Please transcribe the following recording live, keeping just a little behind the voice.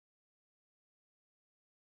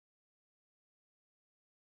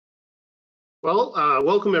Well,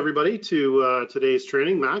 welcome everybody to today's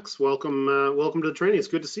training. Max, welcome to the training. It's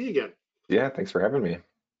good to see you again. Yeah, thanks for having me.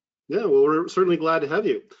 Yeah, well, we're certainly glad to have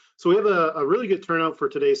you. So we have a really good turnout for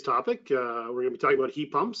today's topic. We're going to be talking about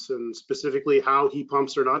heat pumps and specifically how heat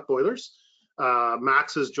pumps are not boilers.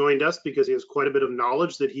 Max has joined us because he has quite a bit of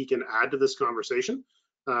knowledge that he can add to this conversation.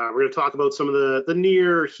 We're going to talk about some of the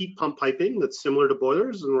near heat pump piping that's similar to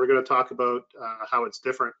boilers, and we're going to talk about how it's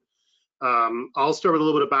different. I'll start with a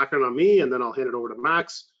little bit of background on me, and then I'll hand it over to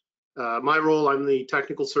Max. My role, I'm the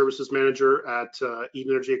technical services manager at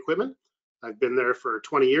Eden Energy Equipment. I've been there for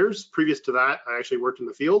 20 years. Previous to that, I actually worked in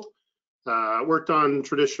the field. Worked on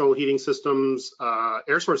traditional heating systems,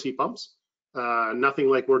 air source heat pumps, nothing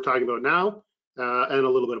like we're talking about now, and a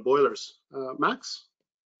little bit of boilers. Max?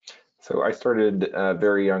 So I started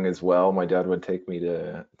very young as well. My dad would take me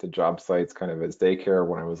to job sites kind of as daycare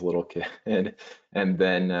when I was a little kid, and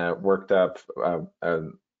then worked up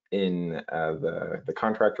in the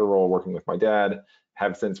contractor role working with my dad.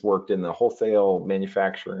 Have since worked in the wholesale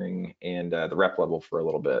manufacturing and the rep level for a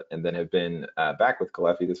little bit, and then have been back with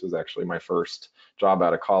Caleffi. This was actually my first job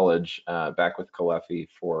out of college, back with Caleffi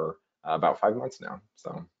for about 5 months now.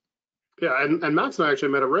 So Yeah, and Max and I actually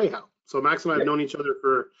met at Rayhow. So Max and I have known each other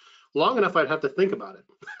for long enough I'd have to think about it.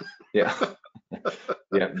 Yeah.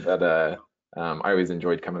 Yeah, but I always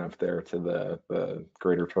enjoyed coming up there to the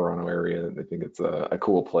greater Toronto area. I think it's a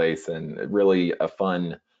cool place and really a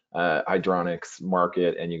fun hydronics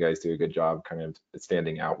market, and you guys do a good job kind of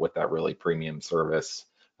standing out with that really premium service.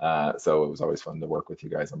 So it was always fun to work with you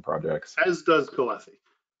guys on projects. As does Caleffi.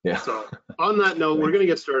 Yeah. So on that note, we're going to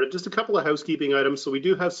get started. Just a couple of housekeeping items. So we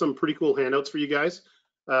do have some pretty cool handouts for you guys.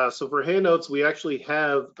 So for handouts, we actually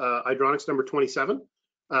have hydronics number 27.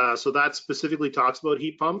 So that specifically talks about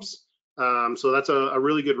heat pumps. So that's a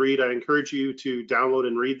really good read. I encourage you to download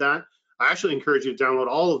and read that. I actually encourage you to download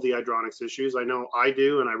all of the hydronics issues. I know I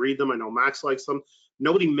do, and I read them. I know Max likes them.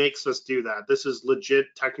 Nobody makes us do that. This is legit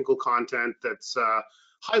technical content that's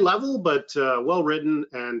high level, but well written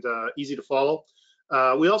and easy to follow.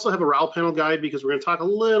 We also have a RAL panel guide because we're going to talk a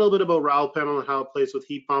little bit about RAL panel and how it plays with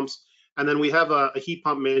heat pumps. And then we have a heat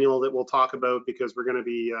pump manual that we'll talk about because we're going to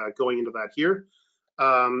be going into that here.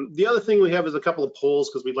 The other thing we have is a couple of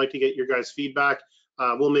polls because we'd like to get your guys' feedback.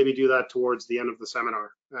 We'll maybe do that towards the end of the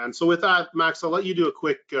seminar. And so with that, Max, I'll let you do a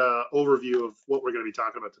quick overview of what we're going to be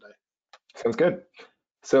talking about today. Sounds good.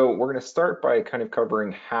 So we're going to start by kind of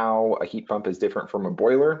covering how a heat pump is different from a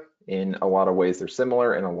boiler. In a lot of ways they're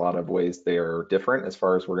similar, in a lot of ways they're different as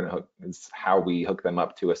far as we're going to hook, is how we hook them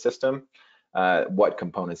up to a system, what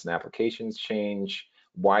components and applications change,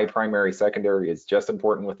 why primary secondary is just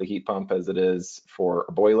important with the heat pump as it is for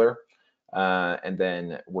a boiler. And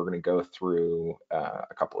then we're going to go through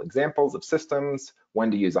a couple examples of systems,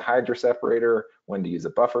 when to use a hydro separator, when to use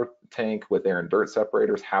a buffer tank with air and dirt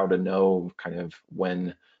separators, how to know kind of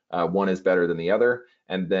when one is better than the other,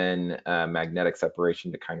 and then magnetic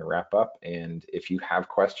separation to kind of wrap up. And if you have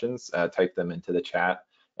questions, type them into the chat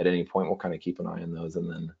at any point. We'll kind of keep an eye on those and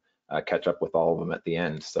then catch up with all of them at the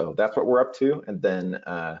end. So that's what we're up to. And then,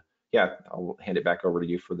 yeah, I'll hand it back over to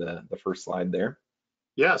you for the first slide there.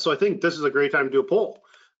 Yeah, so I think this is a great time to do a poll.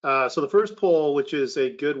 So the first poll, which is a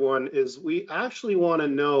good one, is we actually want to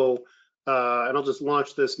know, and I'll just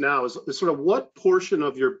launch this now, is sort of what portion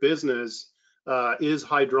of your business is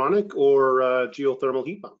hydronic or geothermal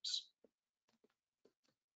heat pumps?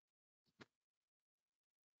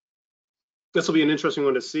 This will be an interesting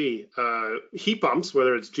one to see. Heat pumps,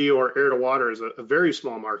 whether it's geo or air to water, is a very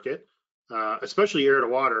small market, especially air to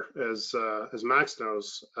water, as Max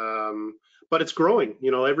knows. But it's growing.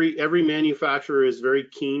 You know, every manufacturer is very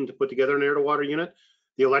keen to put together an air to water unit.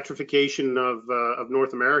 The electrification of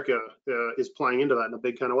North America is playing into that in a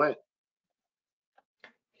big kind of way.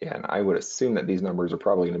 Yeah, and I would assume that these numbers are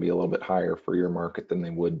probably going to be a little bit higher for your market than they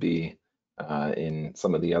would be in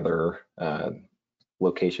some of the other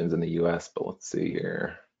locations in the US, but let's see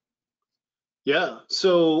here. Yeah,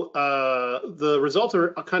 so the results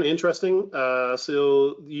are kind of interesting.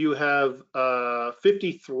 So you have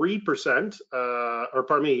 53%, or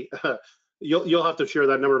pardon me, you'll have to share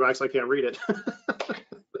that number, Max. I can't read it.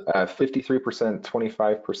 53%,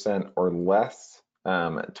 25% or less.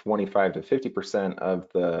 25 to 50% of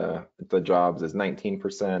the jobs is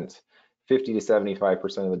 19%. 50 to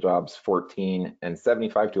 75% of the jobs 14, and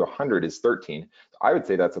 75 to 100 is 13. I would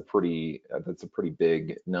say that's a pretty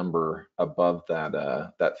big number above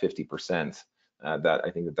that 50%. That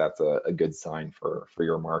I think that's a good sign for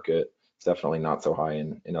your market. It's definitely not so high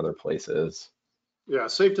in other places. Yeah,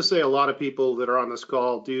 safe to say a lot of people that are on this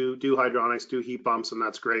call do hydronics, do heat pumps, and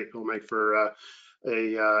that's great. It'll make for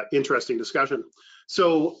interesting discussion.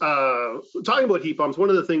 So talking about heat pumps, one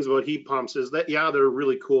of the things about heat pumps is that, yeah, they're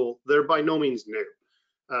really cool. They're by no means new.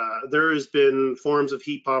 There has been forms of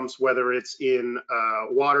heat pumps, whether it's in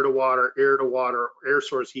water to water, air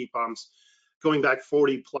source heat pumps, going back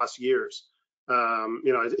 40 plus years.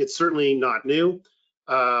 It's certainly not new.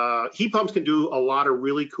 Heat pumps can do a lot of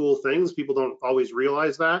really cool things. People don't always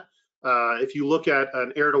realize that. If you look at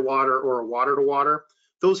an air to water or a water to water,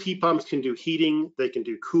 those heat pumps can do heating, they can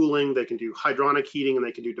do cooling, they can do hydronic heating, and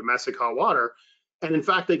they can do domestic hot water. And in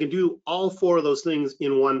fact, they can do all four of those things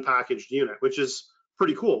in one packaged unit, which is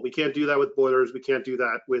pretty cool. We can't do that with boilers. We can't do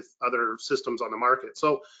that with other systems on the market.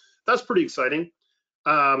 So that's pretty exciting.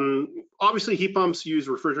 Obviously, heat pumps use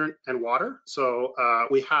refrigerant and water, so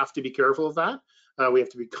we have to be careful of that. We have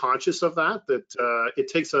to be conscious of that, it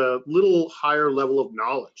takes a little higher level of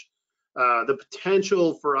knowledge. The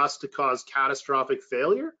potential for us to cause catastrophic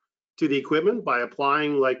failure to the equipment by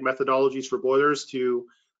applying like methodologies for boilers to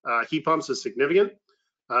heat pumps is significant.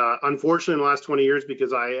 Unfortunately, in the last 20 years,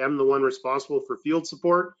 because I am the one responsible for field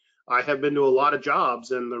support, I have been to a lot of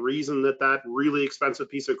jobs, and the reason that really expensive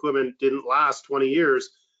piece of equipment didn't last 20 years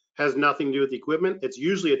has nothing to do with the equipment. It's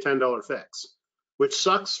usually a $10 fix, which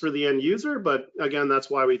sucks for the end user, but again, that's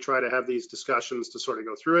why we try to have these discussions to sort of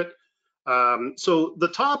go through it. So the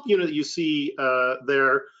top unit that you see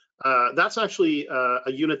there, that's actually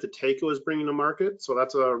a unit that Takeo is bringing to market. So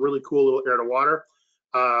that's a really cool little air to water.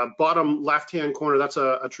 Bottom left-hand corner, that's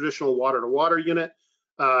a traditional water to water unit.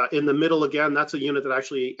 In the middle, again, that's a unit that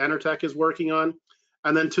actually Enertech is working on.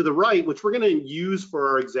 And then to the right, which we're going to use for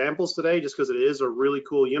our examples today, just because it is a really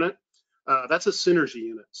cool unit, that's a Synergy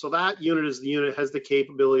unit. So that unit is the unit has the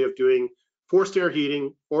capability of doing forced air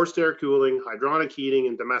heating, forced air cooling, hydronic heating,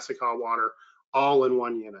 and domestic hot water all in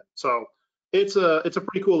one unit. So it's a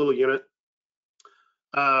pretty cool little unit.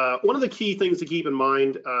 One of the key things to keep in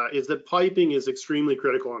mind is that piping is extremely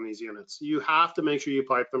critical on these units. You have to make sure you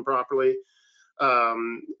pipe them properly.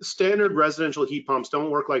 Standard residential heat pumps don't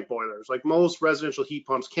work like boilers. Like most residential heat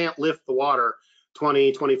pumps can't lift the water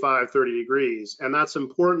 20, 25, 30 degrees. And that's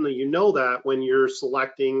important that you know that when you're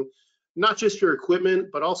selecting not just your equipment,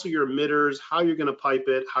 but also your emitters, how you're going to pipe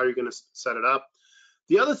it, how you're going to set it up.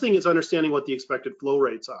 The other thing is understanding what the expected flow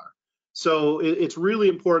rates are. So it's really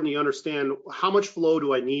important you understand how much flow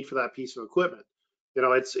do I need for that piece of equipment. You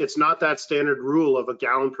know, it's not that standard rule of a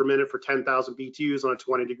gallon per minute for 10,000 BTUs on a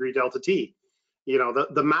 20-degree delta T. You know,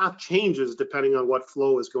 the math changes depending on what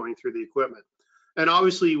flow is going through the equipment. And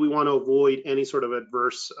obviously, we want to avoid any sort of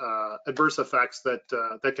adverse effects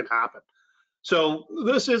that can happen. So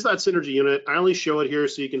this is that Synergy unit. I only show it here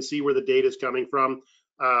so you can see where the data is coming from.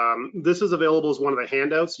 This is available as one of the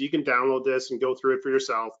handouts. You can download this and go through it for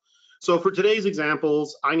yourself. So for today's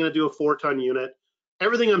examples, I'm going to do a 4-ton unit.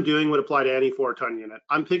 Everything I'm doing would apply to any 4-ton unit.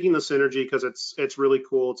 I'm picking the Synergy because it's really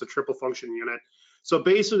cool. It's a triple function unit. So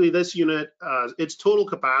basically, this unit, its total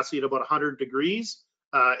capacity at about 100 degrees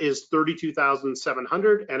is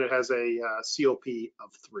 32,700, and it has a COP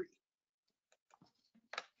of 3.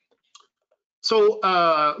 So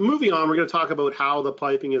moving on, we're going to talk about how the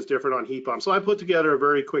piping is different on heat pumps. So I put together a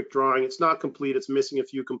very quick drawing. It's not complete. It's missing a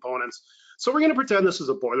few components. So we're going to pretend this is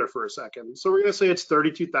a boiler for a second. So we're going to say it's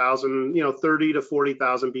 32,000, 30 to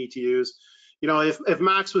 40,000 BTUs. You know, if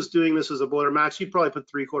Max was doing this as a boiler, Max, you'd probably put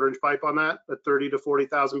 3/4 inch pipe on that at 30 to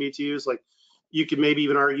 40,000 BTUs. Like you could maybe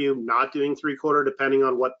even argue not doing 3/4 depending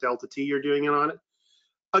on what delta T you're doing it on it.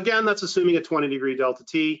 Again, that's assuming a 20-degree delta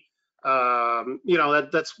T.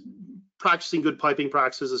 That's practicing good piping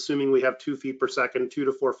practices, assuming we have 2 feet per second, 2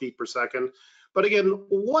 to 4 feet per second. But again,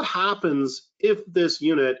 what happens if this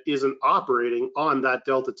unit isn't operating on that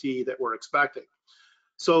delta T that we're expecting?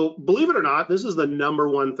 So believe it or not, this is the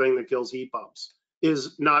 #1 thing that kills heat pumps,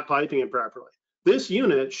 is not piping it properly. This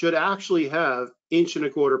unit should actually have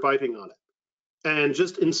 1.25 inch piping on it. And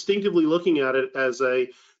just instinctively looking at it as a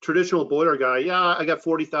traditional boiler guy, yeah, I got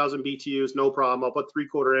 40,000 BTUs, no problem. I'll put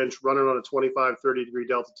 3/4 inch, run it on a 25, 30-degree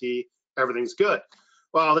delta T, everything's good.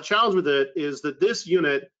 Well, the challenge with it is that this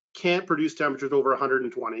unit can't produce temperatures over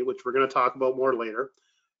 120, which we're going to talk about more later.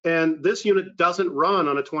 And this unit doesn't run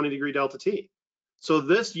on a 20-degree delta T. So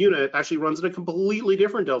this unit actually runs at a completely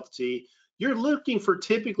different delta T. You're looking for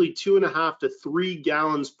typically 2.5 to 3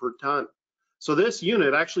 gallons per ton. So this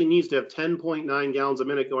unit actually needs to have 10.9 gallons a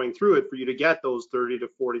minute going through it for you to get those 30 to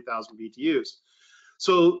 40,000 BTUs.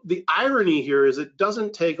 So the irony here is it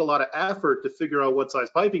doesn't take a lot of effort to figure out what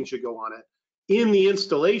size piping should go on it. In the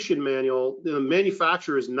installation manual, the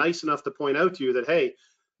manufacturer is nice enough to point out to you that, hey,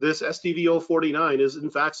 this SDV 049 is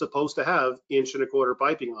in fact supposed to have 1.25 inch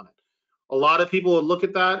piping on it. A lot of people would look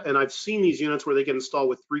at that, and I've seen these units where they get installed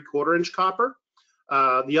with 3/4 inch copper.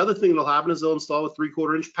 The other thing that'll happen is they'll install with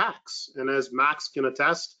 3/4 inch packs. And as Max can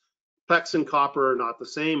attest, PEX and copper are not the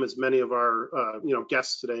same, as many of our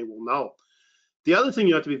guests today will know. The other thing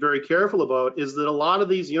you have to be very careful about is that a lot of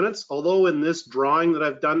these units, although in this drawing that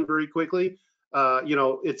I've done very quickly,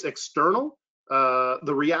 it's external,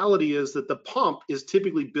 the reality is that the pump is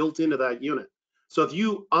typically built into that unit. So if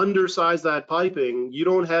you undersize that piping, you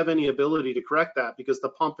don't have any ability to correct that because the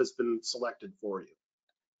pump has been selected for you.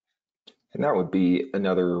 And that would be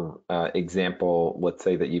another example. Let's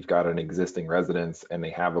say that you've got an existing residence and they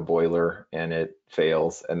have a boiler and it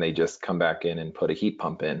fails and they just come back in and put a heat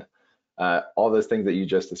pump in. All those things that you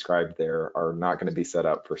just described there are not going to be set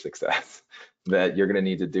up for success. That you're going to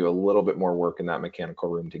need to do a little bit more work in that mechanical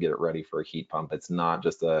room to get it ready for a heat pump. It's not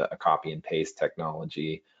just a copy and paste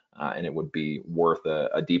technology, and it would be worth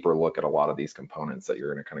a deeper look at a lot of these components that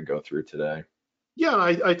you're going to kind of go through today. Yeah,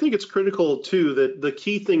 I think it's critical too that the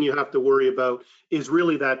key thing you have to worry about is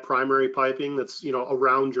really that primary piping that's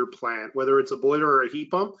around your plant, whether it's a boiler or a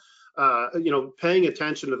heat pump. Paying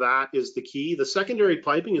attention to that is the key. The secondary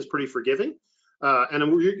piping is pretty forgiving,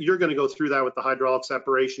 and you're going to go through that with the hydraulic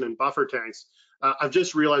separation and buffer tanks. I've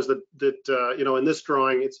just realized that in this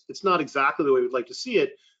drawing, it's not exactly the way we'd like to see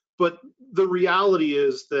it, but the reality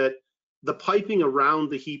is that the piping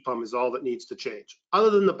around the heat pump is all that needs to change.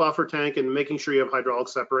 Other than the buffer tank and making sure you have hydraulic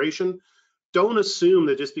separation, don't assume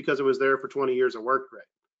that just because it was there for 20 years it worked great.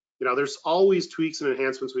 There's always tweaks and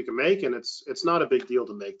enhancements we can make, and it's not a big deal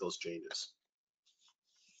to make those changes.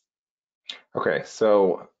 Okay,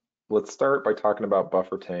 so let's start by talking about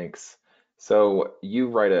buffer tanks. So you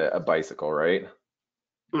ride a bicycle, right?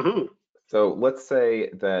 Mm-hmm. So let's say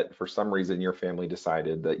that for some reason your family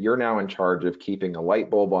decided that you're now in charge of keeping a light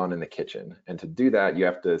bulb on in the kitchen. And to do that, you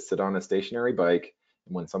have to sit on a stationary bike.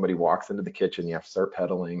 And when somebody walks into the kitchen, you have to start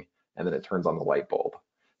pedaling, and then it turns on the light bulb.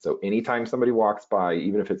 So anytime somebody walks by,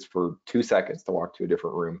 even if it's for 2 seconds to walk to a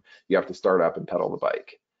different room, you have to start up and pedal the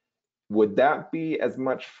bike. Would that be as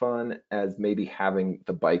much fun as maybe having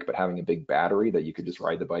the bike, but having a big battery that you could just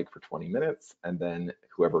ride the bike for 20 minutes and then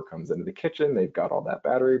whoever comes into the kitchen, they've got all that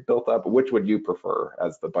battery built up? Which would you prefer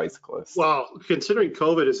as the bicyclist? Well, considering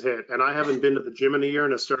COVID has hit and I haven't been to the gym in a year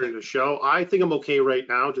and it's starting to show, I think I'm okay right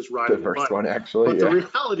now just riding The the first bike. one, actually, But yeah.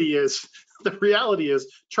 the reality is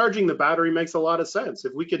charging the battery makes a lot of sense.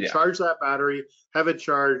 If we could charge that battery, have it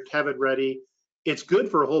charged, have it ready, it's good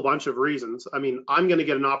for a whole bunch of reasons. I mean, I'm going to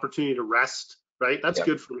get an opportunity to rest, right? That's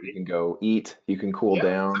good for me. You can go eat, you can cool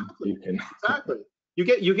down, exactly. you can Exactly.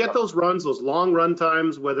 You get those runs, those long run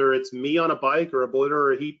times, whether it's me on a bike or a boiler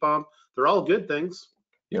or a heat pump, they're all good things.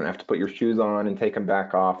 You don't have to put your shoes on and take them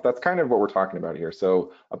back off. That's kind of what we're talking about here.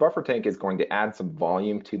 So a buffer tank is going to add some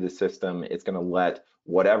volume to the system. It's going to let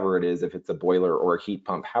whatever it is, if it's a boiler or a heat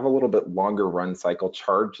pump, have a little bit longer run cycle,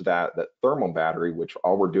 charge that thermal battery, which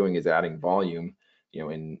all we're doing is adding volume,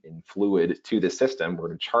 in fluid to the system. We're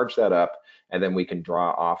going to charge that up, and then we can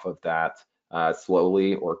draw off of that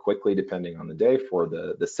slowly or quickly, depending on the day for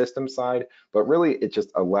the system side. But really, it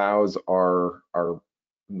just allows our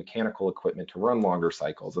mechanical equipment to run longer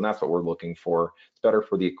cycles, and that's what we're looking for. It's better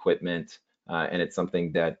for the equipment, and it's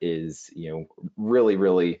something that is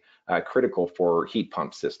really critical for heat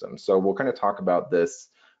pump systems. So we'll kind of talk about this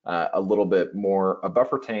a little bit more. A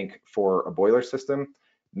buffer tank for a boiler system,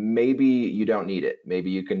 maybe you don't need it. Maybe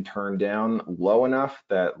you can turn down low enough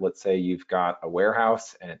that, let's say you've got a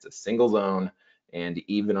warehouse and it's a single zone, and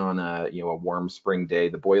even on a warm spring day,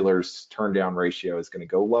 the boiler's turn down ratio is going to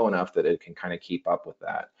go low enough that it can kind of keep up with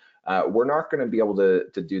that. We're not going to be able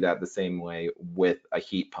to do that the same way with a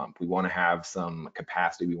heat pump. We want to have some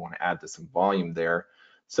capacity. We want to add to some volume there.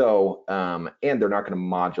 So, and they're not going to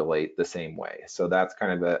modulate the same way. So that's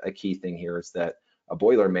kind of a key thing here, is that a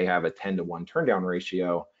boiler may have a 10-to-1 turn down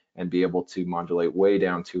ratio and be able to modulate way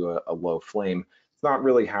down to a low flame. It's not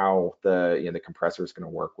really how the compressor is going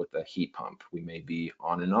to work with a heat pump. We may be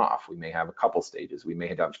on and off. We may have a couple stages. We may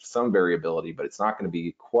have some variability, but it's not going to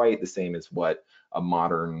be quite the same as what a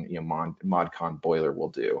modern ModCon boiler will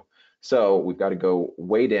do. So we've got to go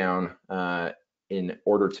way down in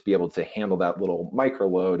order to be able to handle that little micro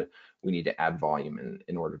load. We need to add volume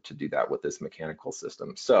in order to do that with this mechanical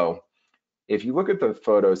system. So if you look at the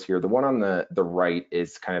photos here, the one on the right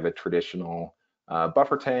is kind of a traditional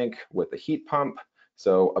buffer tank with a heat pump.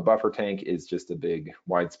 So a buffer tank is just a big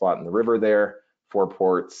wide spot in the river there, 4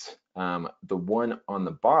 ports. The one on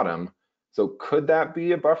the bottom, so could that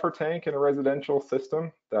be a buffer tank in a residential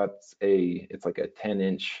system? It's like a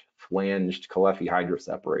 10-inch flanged Caleffi hydro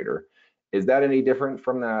separator. Is that any different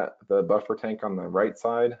from the buffer tank on the right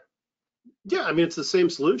side? Yeah, I mean, it's the same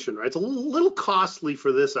solution, right? It's a little costly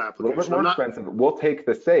for this A little bit application. more I'm not, expensive. We'll take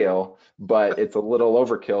the sale, but it's a little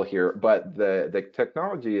overkill here. But the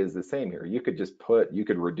technology is the same here. You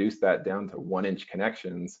could reduce that down to 1-inch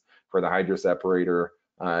connections for the hydro separator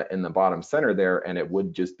in the bottom center there, and it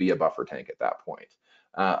would just be a buffer tank at that point.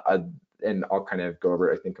 And I'll kind of go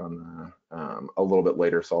over it, I think, on a little bit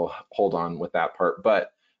later, so I'll hold on with that part.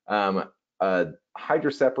 But a hydro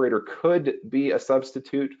separator could be a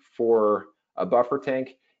substitute for a buffer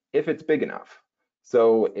tank if it's big enough.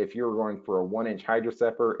 So if you're going for a 1-inch hydro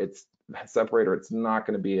separator, it's not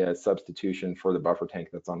going to be a substitution for the buffer tank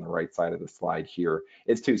that's on the right side of the slide here.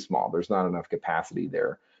 It's too small. There's not enough capacity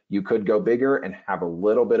there. You could go bigger and have a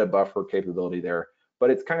little bit of buffer capability there, but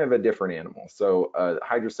it's kind of a different animal. So a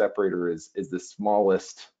hydro separator is the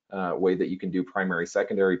smallest way that you can do primary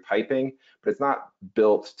secondary piping, but it's not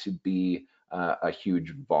built to be a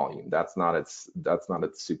huge volume. That's not its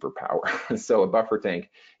superpower. So a buffer tank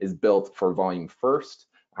is built for volume first.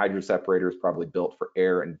 Hydro separator is probably built for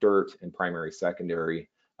air and dirt and primary secondary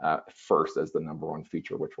first as the #1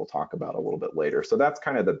 feature, which we'll talk about a little bit later. So that's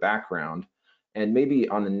kind of the background. And maybe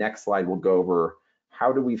on the next slide, we'll go over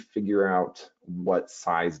how do we figure out what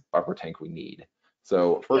size buffer tank we need.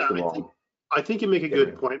 So yeah, first of all, I think you make a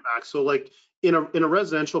good point, Max. So like in a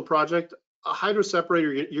residential project, a hydro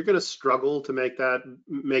separator, you're going to struggle to make that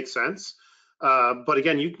make sense. But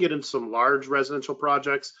again, you can get into some large residential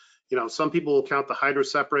projects. You know, some people will count the hydro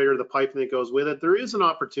separator, the piping that goes with it. There is an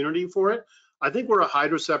opportunity for it. I think where a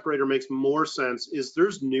hydro separator makes more sense is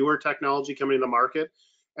there's newer technology coming in the market.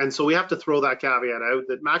 And so we have to throw that caveat out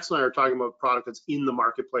that Max and I are talking about a product that's in the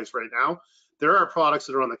marketplace right now. There are products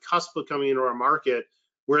that are on the cusp of coming into our market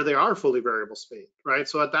where they are fully variable speed, right?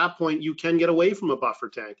 So at that point, you can get away from a buffer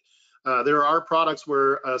tank. There are products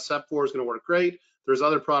where a SEP4 is going to work great. There's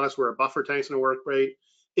other products where a buffer tank is going to work great.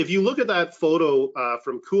 If you look at that photo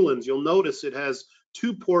from Coolins, you'll notice it has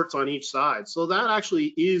 2 ports on each side. So that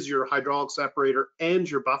actually is your hydraulic separator and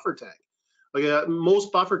your buffer tank. Like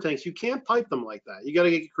most buffer tanks, you can't pipe them like that. You got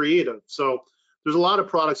to get creative. So there's a lot of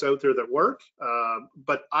products out there that work,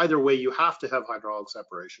 but either way, you have to have hydraulic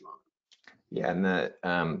separation on it. Yeah,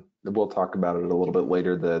 and we'll talk about it a little bit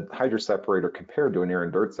later. The hydro separator compared to an air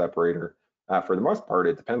and dirt separator, for the most part,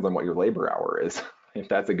 it depends on what your labor hour is, if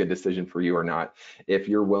that's a good decision for you or not. If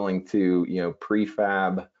you're willing to,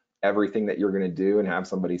 prefab everything that you're going to do and have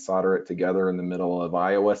somebody solder it together in the middle of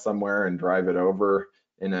Iowa somewhere and drive it over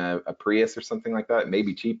in a Prius or something like that, it may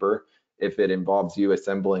be cheaper. If it involves you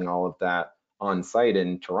assembling all of that on site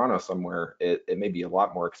in Toronto somewhere, it may be a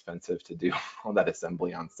lot more expensive to do all that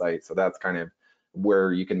assembly on site. So that's kind of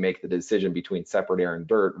where you can make the decision between separate air and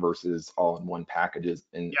dirt versus all in one packages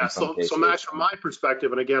in some cases. So Max, from my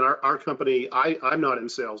perspective, and again, our company, I'm not in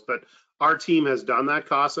sales, but our team has done that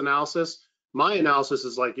cost analysis. My analysis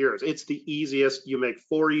is like yours. It's the easiest. You make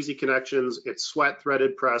 4 easy connections. It's sweat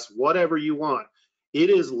threaded press, whatever you want. It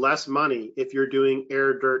is less money if you're doing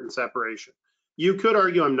air, dirt, and separation. You could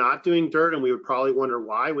argue I'm not doing dirt, and we would probably wonder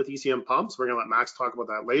why with ECM pumps. We're going to let Max talk about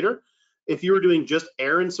that later. If you were doing just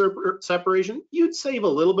air and separation, you'd save a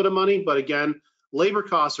little bit of money, but again, labor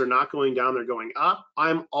costs are not going down, they're going up.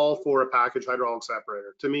 I'm all for a package hydraulic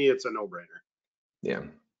separator. To me, it's a no-brainer. Yeah.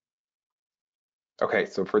 Okay,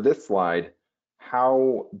 so for this slide,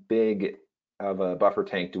 how big of a buffer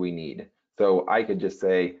tank do we need? So I could just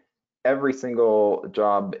say every single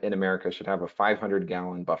job in America should have a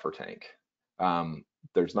 500-gallon buffer tank.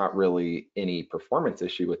 There's not really any performance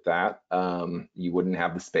issue with that. You wouldn't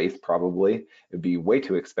have the space probably. It'd be way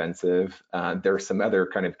too expensive. There's some other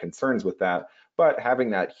kind of concerns with that, but having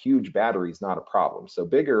that huge battery is not a problem. So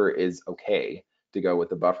bigger is okay to go with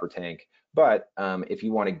the buffer tank. But if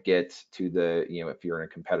you want to get to the, if you're in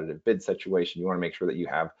a competitive bid situation, you want to make sure that you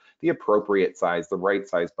have the appropriate size, the right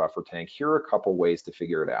size buffer tank. Here are a couple ways to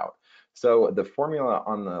figure it out. So the formula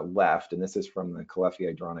on the left, and this is from the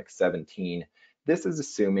Caleffi Hydronic 17, this is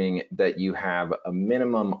assuming that you have a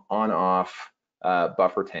minimum on-off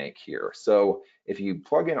buffer tank here. So if you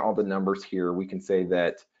plug in all the numbers here, we can say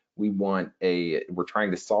that we're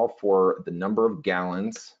trying to solve for the number of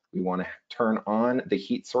gallons. We want to turn on the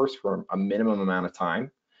heat source for a minimum amount of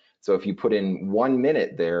time. So if you put in 1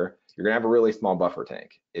 minute there, you're going to have a really small buffer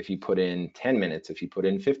tank. If you put in 10 minutes, if you put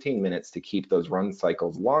in 15 minutes to keep those run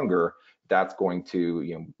cycles longer, that's going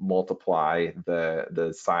to multiply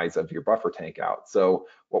the size of your buffer tank out. So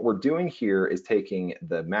what we're doing here is taking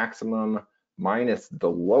the maximum minus the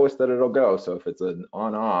lowest that it'll go. So if it's an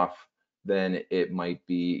on-off, then it might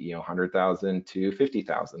be 100,000 to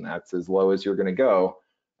 50,000. That's as low as you're going to go.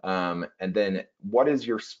 And then what is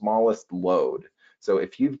your smallest load? So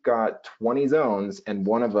if you've got 20 zones and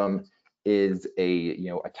one of them is a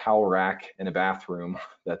towel rack in a bathroom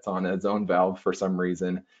that's on a zone valve for some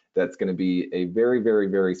reason, that's going to be a very, very,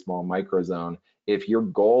 very small micro zone. If your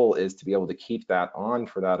goal is to be able to keep that on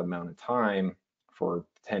for that amount of time, for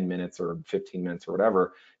 10 minutes or 15 minutes or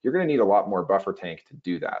whatever, you're going to need a lot more buffer tank to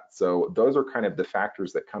do that. So those are kind of the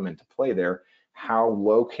factors that come into play there. How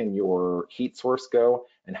low can your heat source go,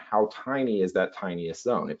 and how tiny is that tiniest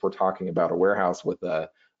zone? If we're talking about a warehouse with a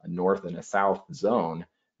north and a south zone,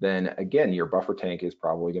 then again, your buffer tank is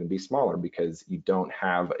probably going to be smaller because you don't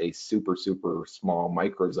have a super, super small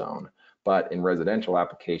micro zone. But in residential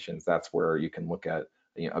applications, that's where you can look at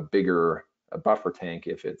a bigger buffer tank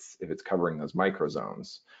if it's covering those micro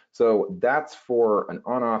zones. So that's for an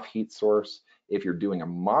on-off heat source. If you're doing a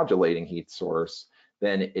modulating heat source,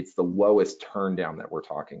 then it's the lowest turn down that we're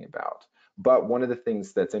talking about. But one of the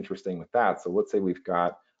things that's interesting with that, so let's say we've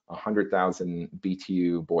got a 100,000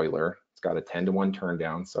 BTU boiler. It's got a 10-to-1 turn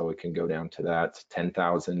down, so it can go down to that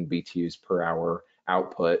 10,000 BTUs per hour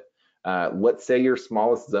output. Let's say your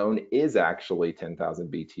smallest zone is actually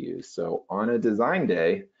 10,000 BTUs. So on a design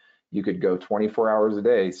day, you could go 24 hours a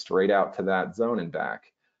day straight out to that zone and back.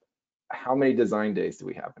 How many design days do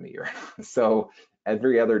we have in a year? So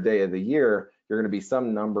every other day of the year, you're going to be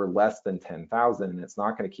some number less than 10,000, and it's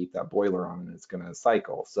not going to keep that boiler on, and it's going to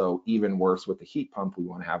cycle. So even worse with the heat pump, we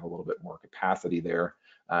want to have a little bit more capacity there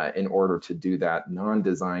in order to do that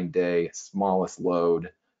non-design day, smallest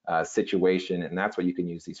load situation. And that's what you can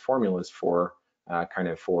use these formulas for, kind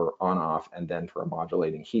of for on-off, and then for a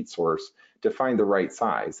modulating heat source to find the right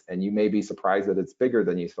size. And you may be surprised that it's bigger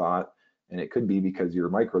than you thought. And it could be because your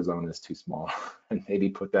micro zone is too small, and maybe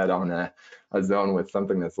put that on a zone with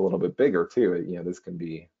something that's a little bit bigger too. This can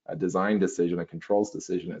be a design decision, a controls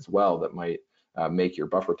decision as well, that might make your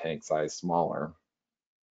buffer tank size smaller.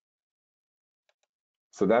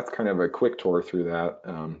 So that's kind of a quick tour through that,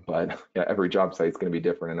 but yeah, every job site is going to be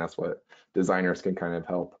different, and that's what designers can kind of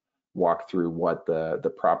help walk through what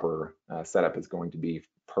the proper setup is going to be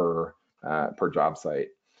per job site.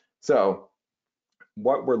 So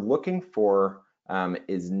what we're looking for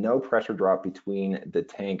is no pressure drop between the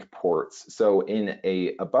tank ports. So in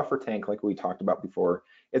a buffer tank, like we talked about before,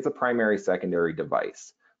 it's a primary secondary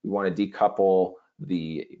device. We want to decouple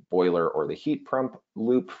the boiler or the heat pump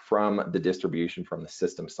loop from the distribution from the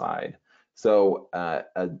system side. So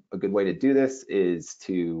a good way to do this is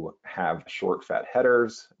to have short fat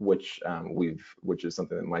headers, which is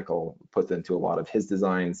something that Michael puts into a lot of his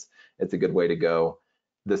designs. It's a good way to go.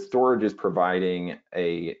 The storage is providing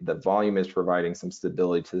the volume is providing some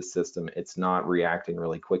stability to the system. It's not reacting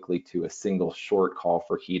really quickly to a single short call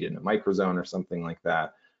for heat in a microzone or something like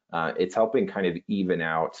that. It's helping kind of even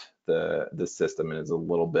out the system, and is a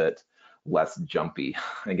little bit less jumpy,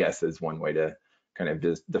 I guess, is one way to kind of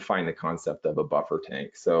just define the concept of a buffer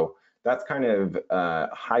tank. So that's kind of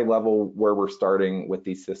high level where we're starting with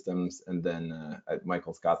these systems, and then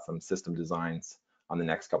Michael's got some system designs on the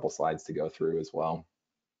next couple slides to go through as well.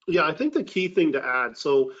 Yeah, I think the key thing to add,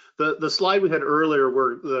 so the slide we had earlier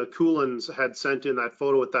where the Coolins had sent in that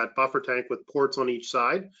photo with that buffer tank with ports on each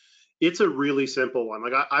side, it's a really simple one.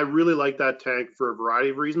 Like I really like that tank for a variety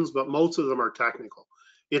of reasons, but most of them are technical.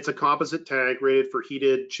 It's a composite tank rated for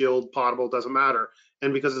heated, chilled, potable, doesn't matter.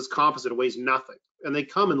 And because it's composite, it weighs nothing. And they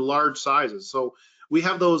come in large sizes. So we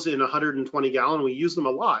have those in 120 gallon. We use them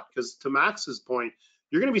a lot because, to Max's point,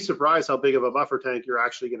 you're going to be surprised how big of a buffer tank you're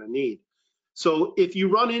actually going to need. So if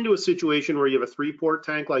you run into a situation where you have a 3-port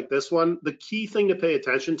tank like this one, the key thing to pay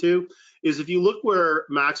attention to is if you look where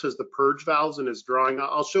Max has the purge valves in his drawing,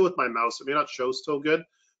 I'll show with my mouse, it may not show so good.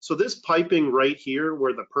 So this piping right here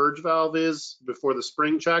where the purge valve is before the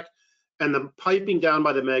spring check, and the piping down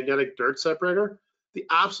by the magnetic dirt separator, the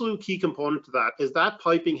absolute key component to that is that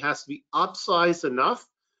piping has to be upsized enough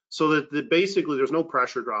so that basically there's no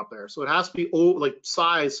pressure drop there. So it has to be like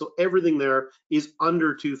size, so everything there is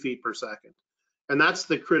under 2 feet per second. And that's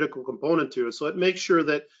the critical component to it. So it makes sure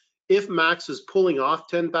that if Max is pulling off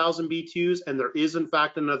 10,000 BTUs and there is in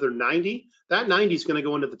fact another 90, that 90 is going to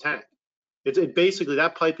go into the tank. It basically,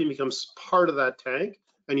 that piping becomes part of that tank,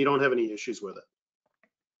 and you don't have any issues with it.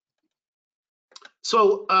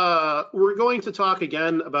 So we're going to talk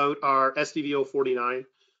again about our SDVO 49.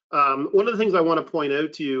 One of the things I want to point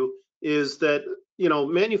out to you is that,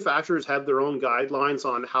 manufacturers have their own guidelines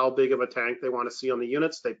on how big of a tank they want to see on the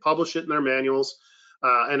units. They publish it in their manuals.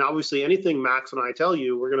 And obviously anything Max and I tell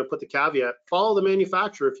you, we're going to put the caveat, follow the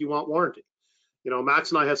manufacturer if you want warranty.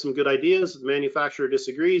 Max and I have some good ideas. If the manufacturer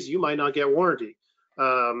disagrees, you might not get warranty.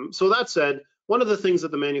 So that said, one of the things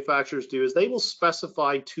that the manufacturers do is they will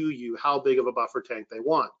specify to you how big of a buffer tank they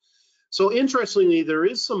want. So interestingly, there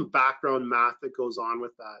is some background math that goes on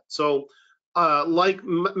with that. So like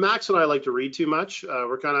Max and I like to read too much.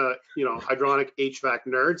 We're kind of, hydronic HVAC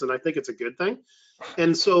nerds, and I think it's a good thing.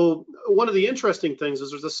 And so one of the interesting things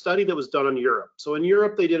is there's a study that was done in Europe. So in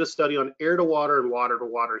Europe, they did a study on air to water and water to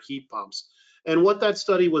water heat pumps. And what that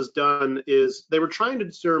study was done is they were trying to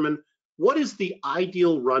determine what is the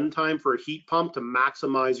ideal runtime for a heat pump to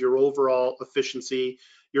maximize your overall efficiency,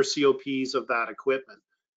 your COPs of that equipment.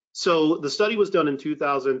 So the study was done in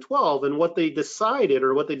 2012, and what they decided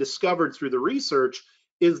or what they discovered through the research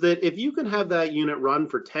is that if you can have that unit run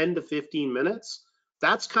for 10 to 15 minutes,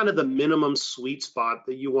 that's kind of the minimum sweet spot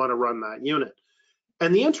that you want to run that unit.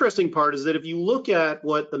 And the interesting part is that if you look at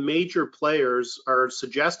what the major players are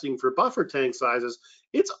suggesting for buffer tank sizes,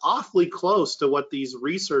 it's awfully close to what these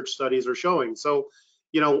research studies are showing. So,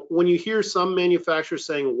 when you hear some manufacturers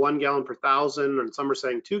saying 1 gallon per thousand, and some are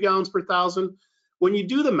saying 2 gallons per thousand, when you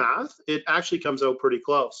do the math, it actually comes out pretty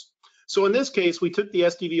close. So in this case, we took the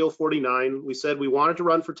SDV049. We said we wanted to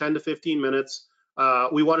run for 10 to 15 minutes.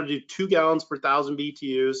 We wanted to do 2 gallons per thousand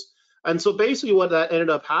BTUs. And so basically what that ended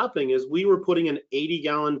up happening is we were putting an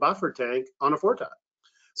 80-gallon buffer tank on a 4-top.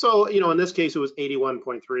 So, in this case, it was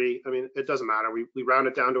 81.3. I mean, it doesn't matter. We round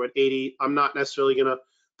it down to an 80. I'm not necessarily going to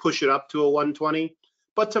push it up to a 120.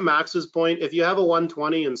 But to Max's point, if you have a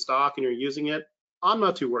 120 in stock and you're using it, I'm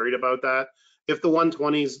not too worried about that. If the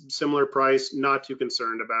 120 is similar price, not too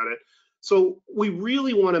concerned about it. So we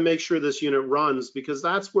really want to make sure this unit runs, because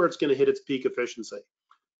that's where it's going to hit its peak efficiency.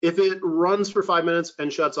 If it runs for 5 minutes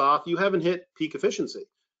and shuts off, you haven't hit peak efficiency.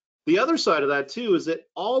 The other side of that too is that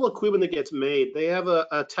all equipment that gets made, they have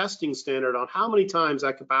a testing standard on how many times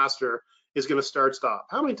that capacitor is going to start stop,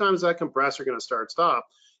 how many times that compressor going to start stop.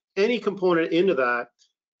 Any component into that,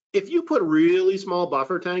 if you put really small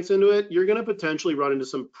buffer tanks into it, you're going to potentially run into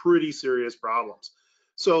some pretty serious problems.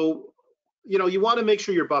 So, you want to make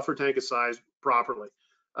sure your buffer tank is sized properly.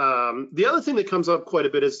 The other thing that comes up quite a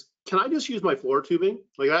bit is, can I just use my floor tubing?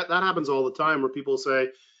 Like that happens all the time, where people say,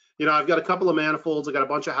 I've got a couple of manifolds, I got a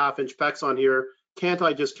bunch of 1/2-inch PEX on here. Can't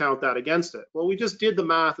I just count that against it? Well, we just did the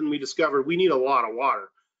math and we discovered we need a lot of water.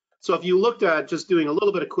 So if you looked at just doing a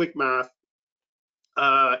little bit of quick math,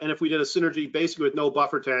 and if we did a synergy basically with no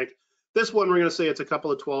buffer tank, this one we're going to say it's a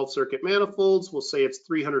couple of 12-circuit manifolds. We'll say it's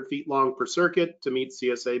 300 feet long per circuit to meet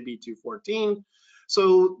CSA B214.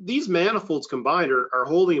 So these manifolds combined are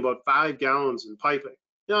holding about 5 gallons in piping.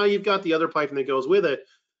 Now you've got the other piping that goes with it,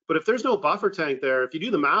 but if there's no buffer tank there, if you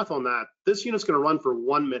do the math on that, this unit's going to run for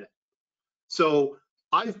 1 minute. So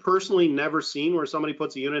I've personally never seen where somebody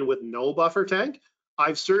puts a unit in with no buffer tank.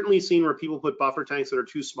 I've certainly seen where people put buffer tanks that are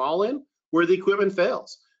too small in, where the equipment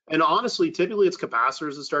fails. And honestly, typically it's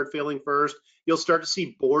capacitors that start failing first. You'll start to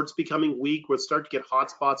see boards becoming weak, where start to get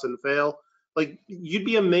hot spots and fail. Like, you'd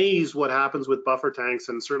be amazed what happens with buffer tanks,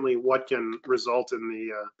 and certainly what can result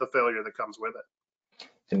in the failure that comes with it.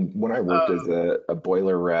 And when I worked as a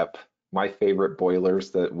boiler rep, my favorite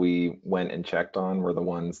boilers that we went and checked on were the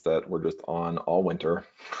ones that were just on all winter.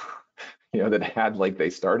 That had, like, they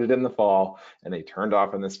started in the fall and they turned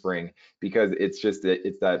off in the spring, because it's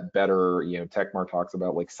that better, Techmar talks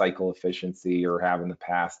about like cycle efficiency, or have in the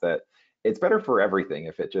past, that it's better for everything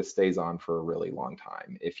if it just stays on for a really long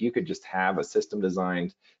time. If you could just have a system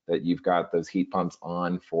designed that you've got those heat pumps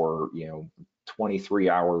on for 23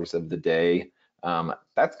 hours of the day,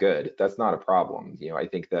 that's good. That's not a problem. I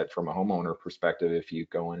think that from a homeowner perspective, if you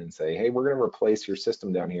go in and say, hey, we're going to replace your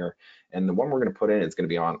system down here, and the one we're going to put in is going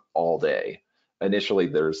to be on all day. Initially,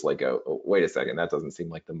 there's like wait a second, that doesn't seem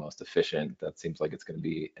like the most efficient. That seems like it's going to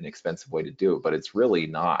be an expensive way to do it, but it's really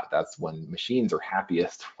not. That's when machines are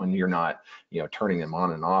happiest, when you're not, turning them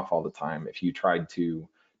on and off all the time. If you tried to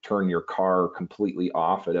turn your car completely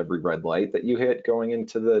off at every red light that you hit going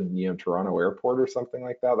into the Toronto airport or something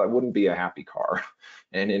like that, that wouldn't be a happy car.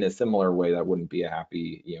 And in a similar way, that wouldn't be a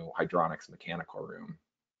happy hydronics mechanical room.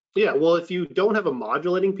 Yeah, well, if you don't have a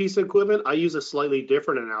modulating piece of equipment, I use a slightly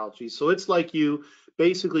different analogy. So it's like you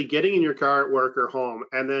basically getting in your car at work or home,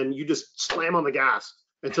 and then you just slam on the gas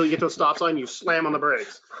until you get to a stop sign, you slam on the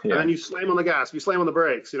brakes, and then you slam on the gas, you slam on the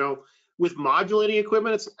brakes. With modulating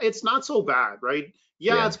equipment, it's not so bad, right?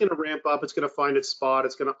 Yeah, it's going to ramp up, it's going to find its spot,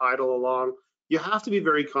 it's going to idle along. You have to be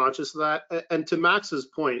very conscious of that. And to Max's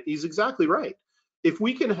point, he's exactly right. If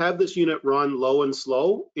we can have this unit run low and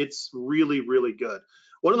slow, it's really, really good.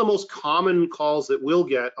 One of the most common calls that we'll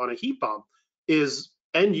get on a heat pump is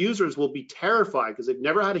end users will be terrified because they've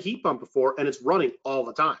never had a heat pump before, and it's running all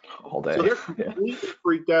the time. All day. So they're completely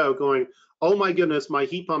freaked out, going, oh my goodness, my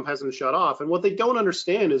heat pump hasn't shut off. And what they don't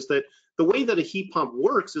understand is that the way that a heat pump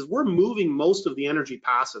works is we're moving most of the energy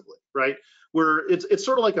passively, right? It's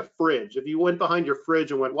sort of like a fridge. If you went behind your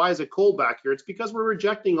fridge and went, why is it cold back here? It's because we're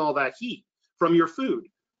rejecting all that heat from your food.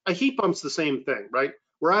 A heat pump's the same thing, right?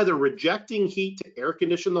 We're either rejecting heat to air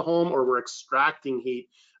condition the home, or we're extracting heat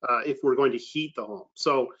if we're going to heat the home.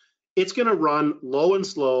 So it's going to run low and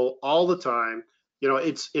slow all the time. You know,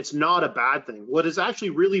 it's not a bad thing. What is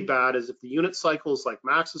actually really bad is if the unit cycles like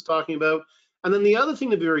Max is talking about. And then the other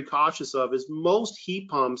thing to be very cautious of is most heat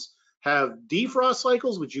pumps have defrost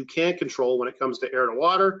cycles, which you can't control when it comes to air to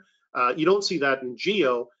water. You don't see that in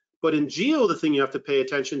Geo, but in Geo, the thing you have to pay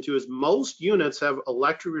attention to is most units have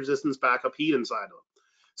electric resistance backup heat inside of them.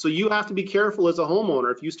 So you have to be careful as a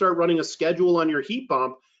homeowner. If you start running a schedule on your heat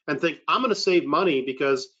pump and think, I'm going to save money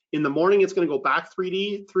because in the morning it's going to go back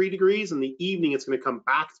 3 degrees, and the evening it's going to come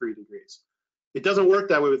back 3 degrees. It doesn't work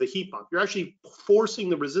that way with a heat pump. You're actually forcing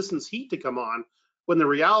the resistance heat to come on, when the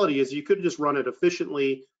reality is you could just run it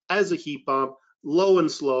efficiently as a heat pump, low and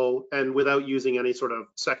slow, and without using any sort of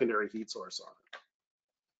secondary heat source on it.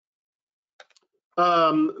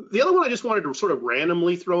 The other one I just wanted to sort of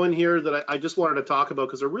randomly throw in here that I just wanted to talk about,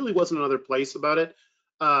 because there really wasn't another place about it,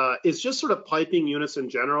 is just sort of piping units in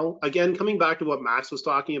general. Again, coming back to what Max was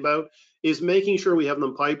talking about, is making sure we have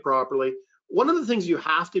them piped properly. One of the things you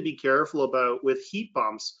have to be careful about with heat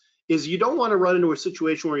pumps is you don't want to run into a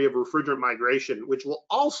situation where you have refrigerant migration, which will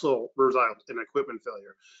also result in equipment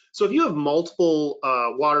failure. So if you have multiple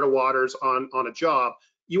water to waters on a job,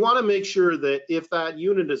 you want to make sure that if that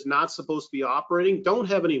unit is not supposed to be operating, don't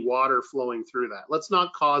have any water flowing through that. Let's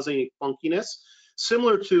not cause any funkiness.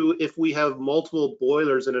 Similar to if we have multiple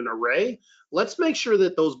boilers in an array, let's make sure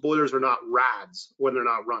that those boilers are not rads when they're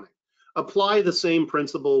not running. Apply the same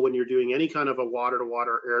principle when you're doing any kind of a water to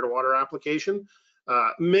water, air to water application.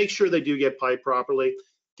 Make sure they do get piped properly.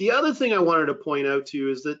 The other thing I wanted to point out to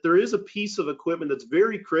you is that there is a piece of equipment that's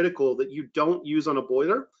very critical that you don't use on a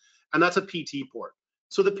boiler, and that's a PT port.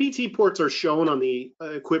 So the PT ports are shown on the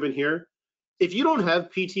equipment here. If you don't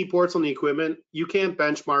have PT ports on the equipment, you can't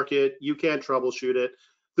benchmark it, you can't troubleshoot it.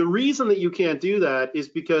 The reason that you can't do that is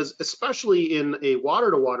because, especially in a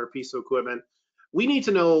water to water piece of equipment, we need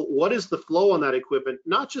to know what is the flow on that equipment,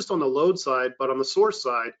 not just on the load side, but on the source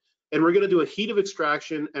side. And we're going to do a heat of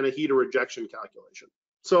extraction and a heat of rejection calculation.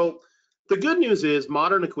 So the good news is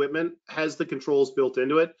modern equipment has the controls built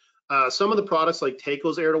into it. Some of the products like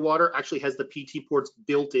Taco's air to water actually has the PT ports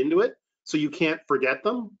built into it, so you can't forget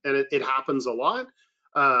them, and it happens a lot.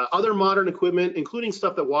 Other modern equipment, including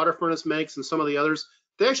stuff that Water Furnace makes and some of the others,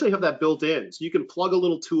 they actually have that built in. So you can plug a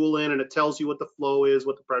little tool in and it tells you what the flow is,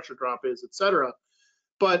 what the pressure drop is, etc.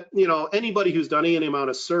 But you know, anybody who's done any amount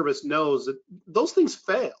of service knows that those things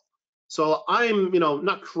fail. So I'm, you know,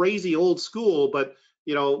 not crazy old school, but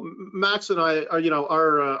you know, Max and I are, you know,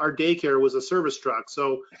 our daycare was a service truck.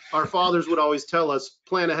 So our fathers would always tell us,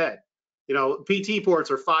 plan ahead. You know, PT ports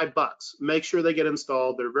are $5. Make sure they get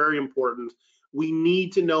installed. They're very important. We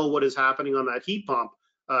need to know what is happening on that heat pump.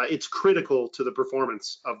 It's critical to the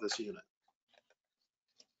performance of this unit.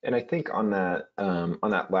 And I think on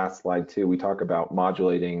that last slide too, we talk about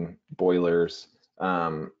modulating boilers.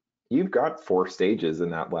 You've got 4 stages in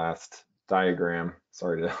that last diagram.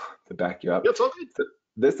 Sorry to back you up. It's okay.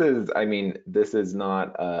 This is, I mean, this is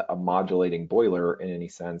not a modulating boiler in any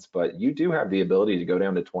sense, but you do have the ability to go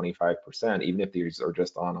down to 25%, even if these are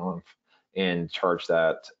just on-off, and charge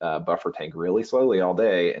that buffer tank really slowly all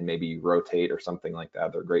day, and maybe rotate or something like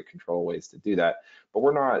that. They're great control ways to do that. But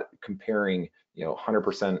we're not comparing, you know,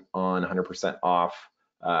 100% on, 100% off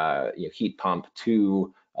heat pump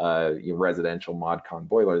to your residential ModCon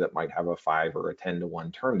boiler that might have a 5 or a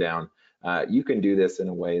 10-to-1 turn down. You can do this in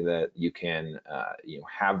a way that you can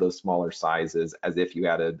have those smaller sizes as if you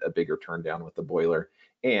had a bigger turn down with the boiler,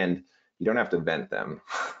 and you don't have to vent them,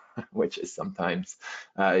 which is sometimes,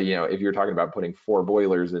 if you're talking about putting 4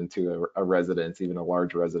 boilers into a residence, even a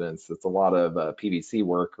large residence, it's a lot of PVC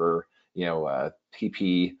work or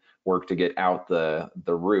PP work to get out the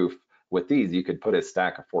roof. With these, you could put a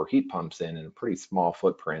stack of 4 heat pumps in a pretty small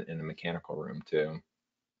footprint in a mechanical room too.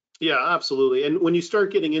 Yeah, absolutely. And when you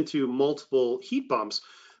start getting into multiple heat pumps,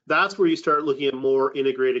 that's where you start looking at more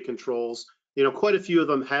integrated controls. You know, quite a few of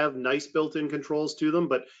them have nice built-in controls to them,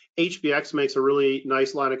 but HBX makes a really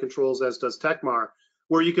nice line of controls, as does Tecmar,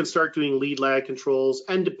 where you can start doing lead lag controls.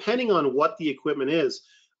 And depending on what the equipment is,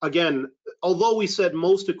 again, although we said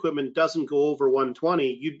most equipment doesn't go over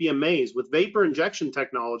 120, you'd be amazed with vapor injection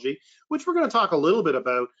technology, which we're going to talk a little bit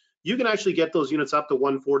about. You can actually get those units up to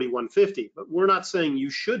 140, 150, but we're not saying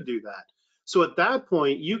you should do that. So at that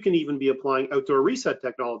point, you can even be applying outdoor reset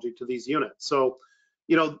technology to these units. So,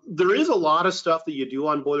 You know, there is a lot of stuff that you do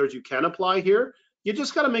on boilers you can apply here. You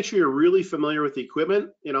just got to make sure you're really familiar with the equipment.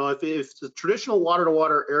 You know, if the traditional water to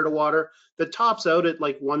water, air to water that tops out at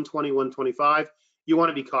like 120, 125, you want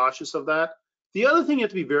to be cautious of that. The other thing you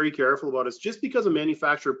have to be very careful about is just because a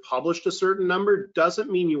manufacturer published a certain number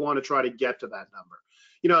doesn't mean you want to try to get to that number.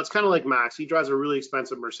 You know, it's kind of like Max. He drives a really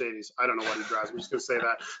expensive Mercedes. I don't know what he drives. I'm just going to say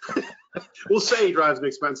that. We'll say he drives an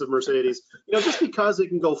expensive Mercedes. You know, just because it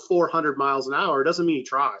can go 400 miles an hour doesn't mean he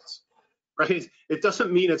tries, right? It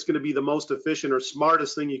doesn't mean it's going to be the most efficient or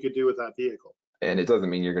smartest thing you could do with that vehicle. And it doesn't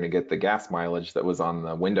mean you're going to get the gas mileage that was on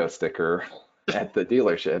the window sticker at the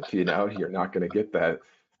dealership. You know, you're not going to get that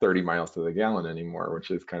 30 miles to the gallon anymore, which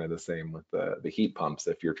is kind of the same with the heat pumps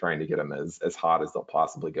if you're trying to get them as hot as they'll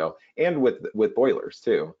possibly go. And with boilers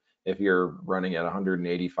too. If you're running at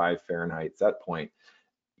 185 Fahrenheit set point,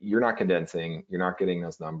 you're not condensing, you're not getting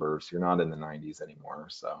those numbers, you're not in the 90s anymore.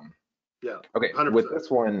 So yeah, okay, 100%. with this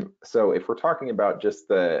one, so if we're talking about just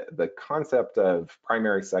the concept of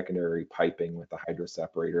primary secondary piping with the hydro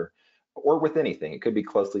separator, or with anything, it could be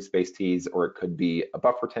closely spaced tees, or it could be a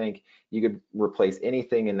buffer tank. You could replace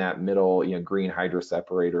anything in that middle, you know, green hydro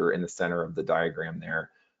separator in the center of the diagram there.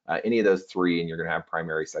 Any of those three, and you're going to have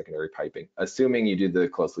primary secondary piping, assuming you do the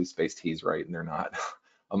closely spaced tees right and they're not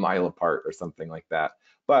a mile apart or something like that.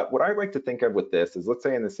 But what I like to think of with this is, let's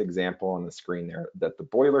say in this example on the screen there, that the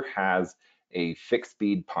boiler has a fixed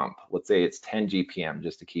speed pump. Let's say it's 10 GPM,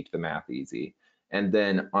 just to keep the math easy. And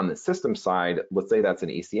then on the system side, let's say that's an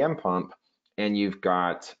ECM pump, and you've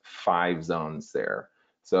got 5 zones there.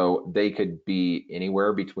 So they could be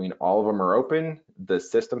anywhere between, all of them are open. The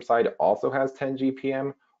system side also has 10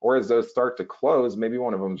 GPM, or as those start to close, maybe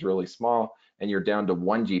one of them is really small and you're down to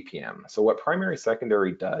 1 GPM. So what primary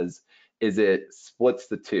secondary does is it splits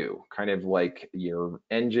the two, kind of like your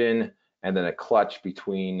engine and then a clutch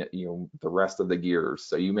between, you know, the rest of the gears.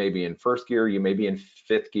 So you may be in first gear, you may be in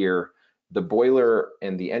 5th gear. The boiler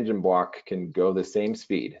and the engine block can go the same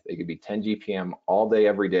speed. They could be 10 GPM all day,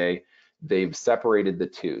 every day. They've separated the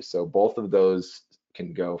two. So both of those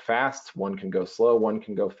can go fast. One can go slow, one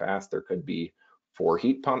can go fast. There could be 4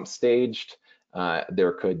 heat pumps staged.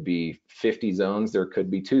 There could be 50 zones. There could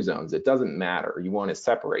be 2 zones. It doesn't matter. You want to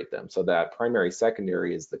separate them. So that primary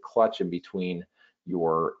secondary is the clutch in between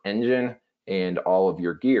your engine and all of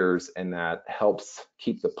your gears, and that helps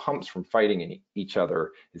keep the pumps from fighting each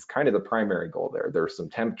other, is kind of the primary goal there. There's some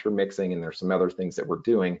temperature mixing and there's some other things that we're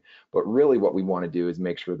doing, but really what we want to do is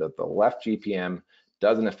make sure that the left GPM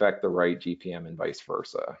doesn't affect the right GPM and vice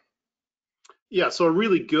versa. Yeah, so a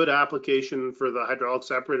really good application for the hydraulic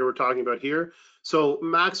separator we're talking about here. So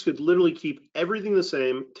Max could literally keep everything the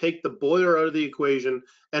same, take the boiler out of the equation,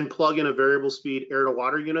 and plug in a variable speed air to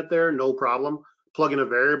water unit there, no problem. Plug in a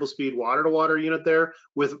variable speed water to water unit there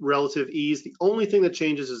with relative ease. The only thing that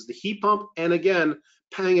changes is the heat pump. And again,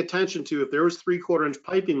 paying attention to, if there was 3/4 inch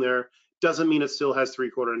piping there, doesn't mean it still has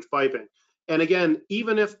 3/4 inch piping. And again,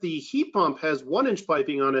 even if the heat pump has 1 inch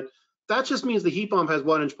piping on it, that just means the heat pump has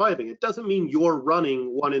 1 inch piping. It doesn't mean you're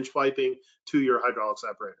running 1 inch piping to your hydraulic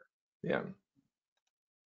separator. Yeah.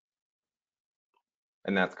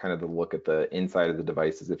 And that's kind of the look at the inside of the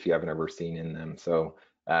devices if you haven't ever seen in them. So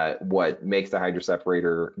what makes the hydro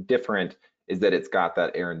separator different is that it's got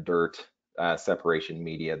that air and dirt separation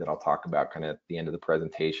media that I'll talk about kind of at the end of the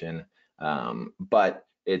presentation. But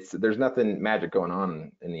there's nothing magic going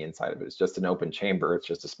on in the inside of it. It's just an open chamber. It's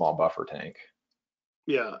just a small buffer tank.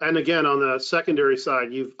 Yeah, and again, on the secondary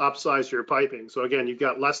side, you've upsized your piping. So again, you've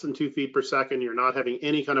got less than 2 feet per second. You're not having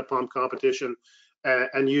any kind of pump competition,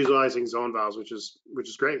 and utilizing zone valves, which is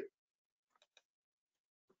great.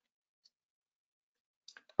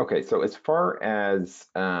 Okay, so as far as,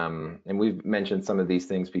 and we've mentioned some of these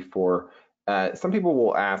things before, some people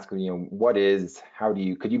will ask, you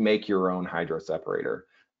know, could you make your own hydro separator?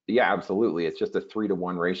 Yeah, absolutely. It's just a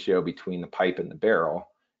 3-to-1 ratio between the pipe and the barrel,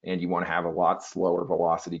 and you want to have a lot slower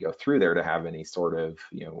velocity go through there to have any sort of,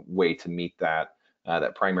 you know, way to meet that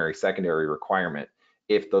primary secondary requirement.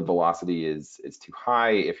 If the velocity is too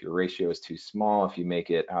high, if your ratio is too small, if you make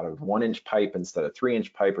it out of 1 inch pipe instead of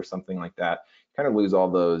 3-inch pipe or something like that, kind of lose all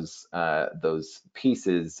those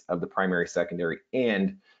pieces of the primary secondary,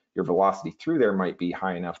 and your velocity through there might be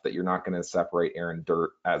high enough that you're not going to separate air and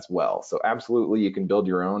dirt as well. So absolutely, you can build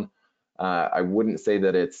your own. I wouldn't say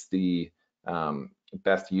that it's the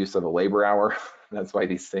best use of a labor hour. That's why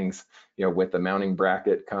these things, you know, with the mounting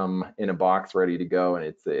bracket come in a box ready to go, and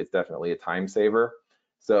it's definitely a time saver.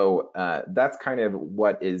 So that's kind of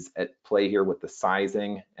what is at play here with the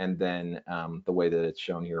sizing, and then the way that it's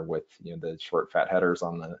shown here with, you know, the short fat headers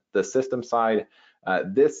on the system side.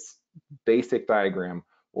 This basic diagram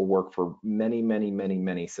will work for many, many, many,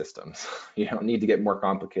 many systems. You don't need to get more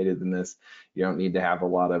complicated than this. You don't need to have a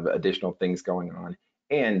lot of additional things going on.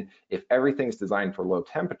 And if everything's designed for low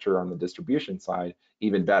temperature on the distribution side,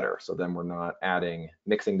 even better. So then we're not adding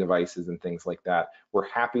mixing devices and things like that. We're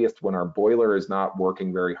happiest when our boiler is not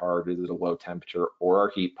working very hard, is at a low temperature, or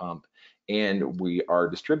our heat pump, and we are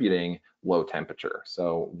distributing low temperature.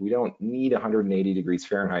 So we don't need 180 degrees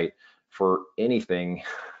Fahrenheit for anything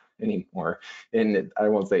anymore. And I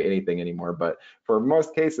won't say anything anymore, but for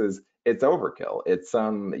most cases, it's overkill. It's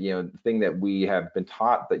some thing that we have been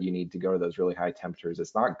taught that you need to go to those really high temperatures.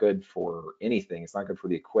 It's not good for anything. It's not good for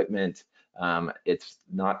the equipment. It's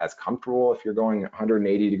not as comfortable if you're going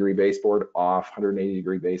 180 degree baseboard off, 180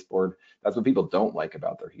 degree baseboard. That's what people don't like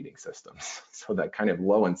about their heating systems. So that kind of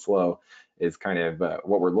low and slow is kind of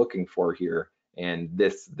what we're looking for here. And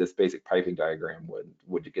this basic piping diagram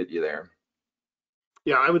would get you there.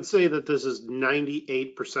 Yeah, I would say that this is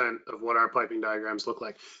 98% of what our piping diagrams look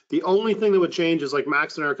like. The only thing that would change is like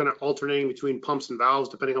Max and I are kind of alternating between pumps and valves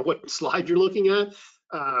depending on what slide you're looking at.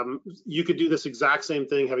 You could do this exact same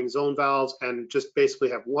thing, having zone valves and just basically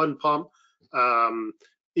have one pump.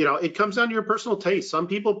 It comes down to your personal taste. Some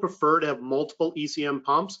people prefer to have multiple ECM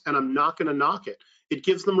pumps, and I'm not going to knock it. It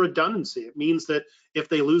gives them redundancy. It means that if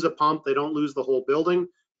they lose a pump, they don't lose the whole building.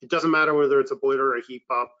 It doesn't matter whether it's a boiler or a heat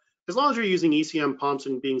pump. As long as you're using ECM pumps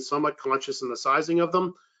and being somewhat conscious in the sizing of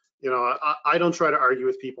them, I don't try to argue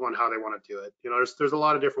with people on how they want to do it. There's a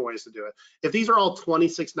lot of different ways to do it. If these are all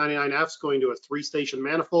 2699Fs going to a 3-station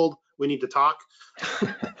manifold, we need to talk.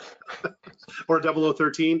 Or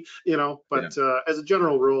 0013, but yeah. As a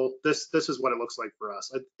general rule, this is what it looks like for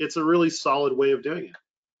us. It's a really solid way of doing it.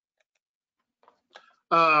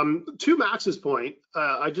 To Max's point,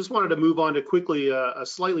 I just wanted to move on to quickly a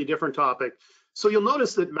slightly different topic. So you'll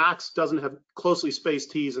notice that Max doesn't have closely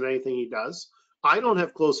spaced tees in anything he does. I don't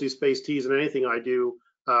have closely spaced tees in anything I do,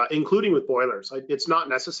 including with boilers. It's not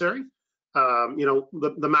necessary.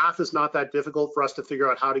 The math is not that difficult for us to figure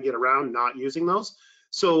out how to get around not using those.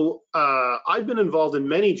 So I've been involved in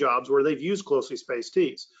many jobs where they've used closely spaced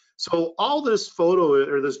tees. So all this photo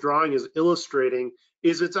or this drawing is illustrating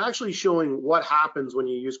is it's actually showing what happens when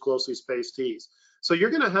you use closely spaced tees. So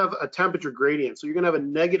you're going to have a temperature gradient. So you're going to have a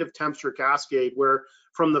negative temperature cascade where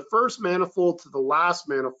from the first manifold to the last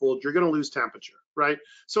manifold, you're going to lose temperature, right?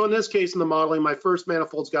 So in this case, in the modeling, my first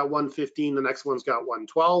manifold's got 115, the next one's got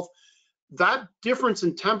 112. That difference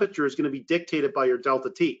in temperature is going to be dictated by your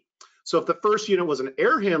delta T. So if the first unit was an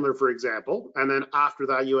air handler, for example, and then after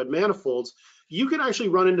that you had manifolds, you can actually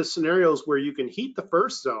run into scenarios where you can heat the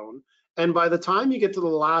first zone, and by the time you get to the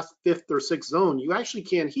last 5th or 6th zone, you actually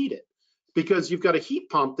can't heat it because you've got a heat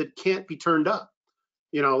pump that can't be turned up.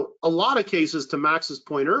 A lot of cases, to Max's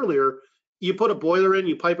point earlier, you put a boiler in,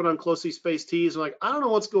 you pipe it on closely spaced tees, and like, I don't know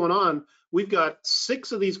what's going on. We've got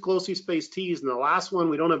 6 of these closely spaced tees, and the last one,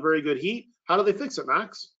 we don't have very good heat. How do they fix it,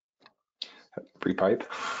 Max? Pre-pipe.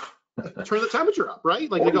 Turn the temperature up, right?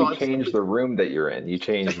 Like you change the room that you're in. You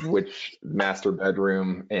change which master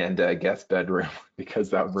bedroom and guest bedroom because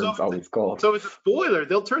that room's always cold. So if it's a boiler,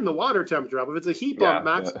 they'll turn the water temperature up. If it's a heat pump,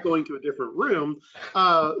 Max is going to a different room.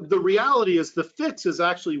 The reality is the fix is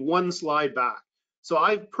actually one slide back. So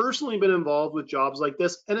I've personally been involved with jobs like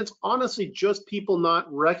this, and it's honestly just people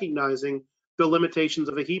not recognizing the limitations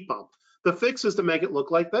of a heat pump. The fix is to make it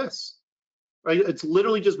look like this. Right? It's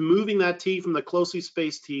literally just moving that T from the closely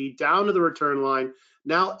spaced T down to the return line.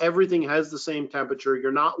 Now everything has the same temperature.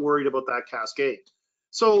 You're not worried about that cascade.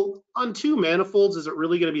 So on 2 manifolds, is it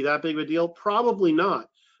really going to be that big of a deal? Probably not.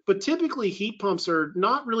 But typically heat pumps are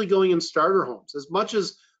not really going in starter homes. As much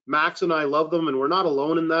as Max and I love them, and we're not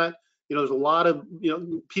alone in that, there's a lot of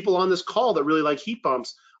people on this call that really like heat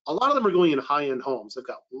pumps. A lot of them are going in high-end homes. They've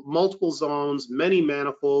got multiple zones, many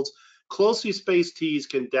manifolds. Closely spaced tees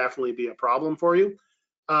can definitely be a problem for you.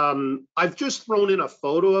 I've just thrown in a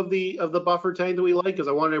photo of the buffer tank that we like because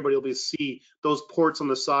I want everybody to be able to see those ports on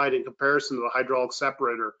the side in comparison to the hydraulic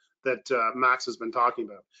separator that Max has been talking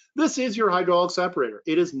about. This is your hydraulic separator.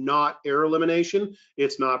 It is not air elimination.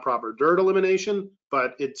 It's not proper dirt elimination,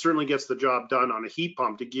 but it certainly gets the job done on a heat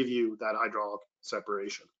pump to give you that hydraulic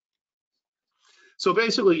separation. So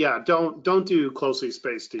basically, yeah, don't do closely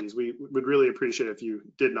spaced tees. We would really appreciate it if you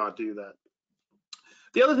did not do that.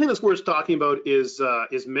 The other thing that's worth talking about is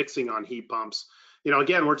mixing on heat pumps.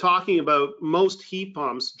 Again, we're talking about most heat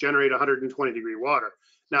pumps generate 120 degree water.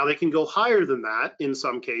 Now they can go higher than that in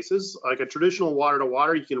some cases. Like a traditional water to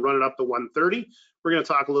water, you can run it up to 130. We're going to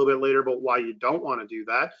talk a little bit later about why you don't want to do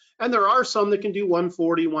that. And there are some that can do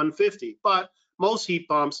 140, 150, but most heat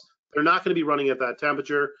pumps, they're not going to be running at that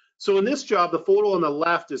temperature. So in this job, the photo on the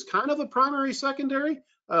left is kind of a primary secondary.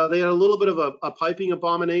 They had a little bit of a piping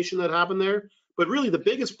abomination that happened there. But really the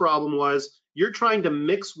biggest problem was you're trying to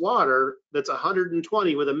mix water that's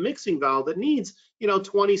 120 with a mixing valve that needs,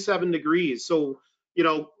 27 degrees. So,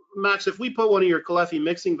 Max, if we put one of your Caleffi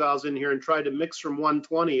mixing valves in here and try to mix from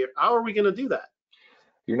 120, how are we going to do that?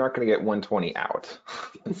 You're not going to get 120 out.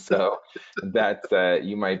 So that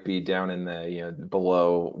you might be down in the,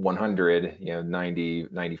 below 100, 90,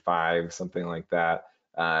 95, something like that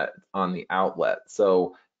on the outlet.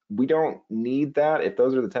 So we don't need that. If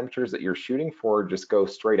those are the temperatures that you're shooting for, just go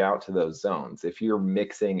straight out to those zones. If you're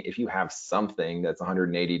mixing, if you have something that's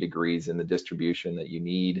 180 degrees in the distribution that you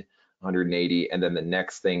need 180, and then the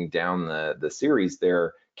next thing down the series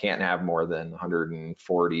there can't have more than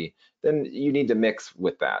 140, then you need to mix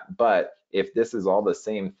with that. But if this is all the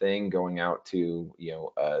same thing going out to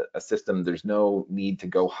a system, there's no need to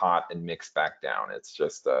go hot and mix back down. It's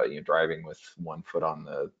just driving with 1 foot on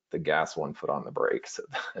the gas, 1 foot on the brakes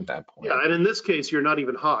at that point. Yeah, and in this case, you're not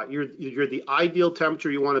even hot. You're the ideal temperature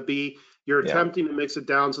you want to be. You're attempting to mix it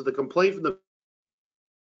down. So the complaint from the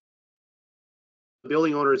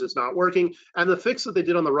building owners, it's not working. And the fix that they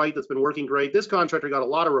did on the right that's been working great, this contractor got a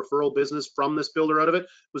lot of referral business from this builder out of it,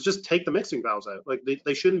 was just take the mixing valves out. Like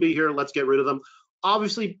they shouldn't be here, let's get rid of them.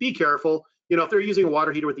 Obviously, be careful. If they're using a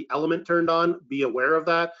water heater with the element turned on, be aware of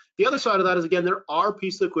that. The other side of that is, again, there are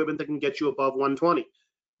pieces of equipment that can get you above 120.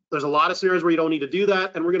 There's a lot of scenarios where you don't need to do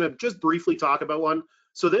that, and we're going to just briefly talk about one.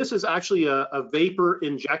 So this is actually a vapor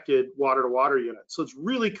injected water to water unit. So it's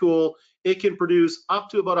really cool. It can produce up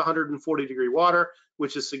to about 140 degree water,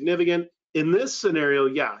 which is significant. In this scenario,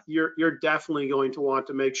 yeah, you're definitely going to want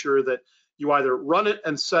to make sure that you either run it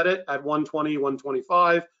and set it at 120,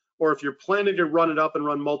 125, or if you're planning to run it up and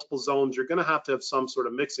run multiple zones, you're going to have some sort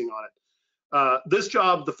of mixing on it. This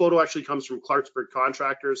job, the photo actually comes from Clarksburg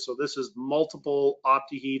Contractors. So this is multiple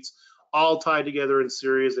OptiHeats all tied together in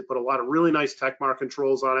series. They put a lot of really nice Techmar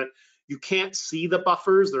controls on it. You can't see the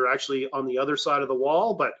buffers. They're actually on the other side of the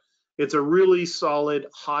wall, but it's a really solid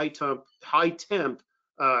high temp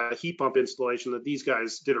heat pump installation that these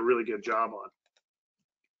guys did a really good job on.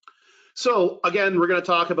 So again, we're going to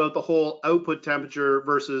talk about the whole output temperature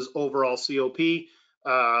versus overall COP.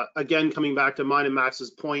 Again, coming back to mine and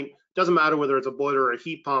Max's point, doesn't matter whether it's a boiler or a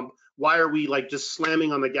heat pump. Why are we just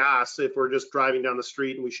slamming on the gas if we're just driving down the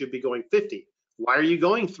street and we should be going 50? Why are you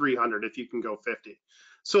going 300 if you can go 50?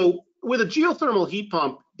 So with a geothermal heat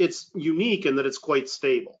pump, it's unique in that it's quite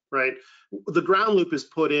stable, right? The ground loop is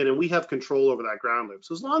put in and we have control over that ground loop.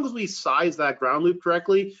 So as long as we size that ground loop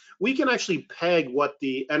correctly, we can actually peg what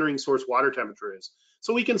the entering source water temperature is.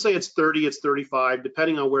 So we can say it's 30, it's 35,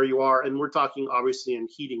 depending on where you are. And we're talking obviously in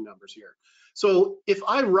heating numbers here. So if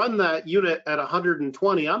I run that unit at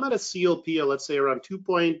 120, I'm at a COP of, let's say, around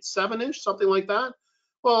 2.7-ish, something like that.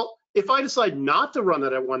 Well, if I decide not to run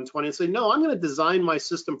that at 120 and say, no, I'm going to design my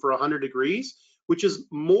system for 100 degrees, which is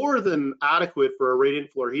more than adequate for a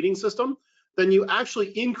radiant floor heating system, then you actually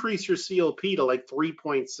increase your COP to like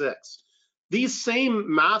 3.6. These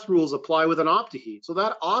same math rules apply with an OptiHeat. So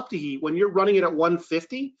that OptiHeat, when you're running it at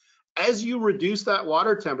 150, as you reduce that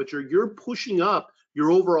water temperature, you're pushing up your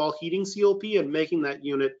overall heating COP and making that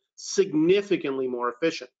unit significantly more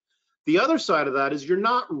efficient. The other side of that is you're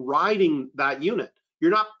not riding that unit. You're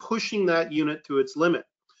not pushing that unit to its limit.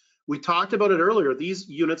 We talked about it earlier. These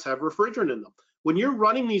units have refrigerant in them. When you're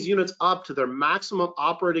running these units up to their maximum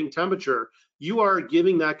operating temperature, you are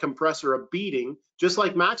giving that compressor a beating, just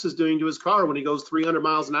like Max is doing to his car when he goes 300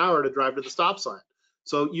 miles an hour to drive to the stop sign.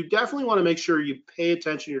 So you definitely want to make sure you pay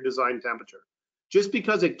attention to your design temperature. Just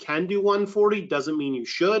because it can do 140 doesn't mean you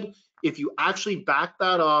should. If you actually back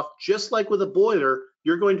that off, just like with a boiler,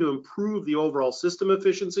 you're going to improve the overall system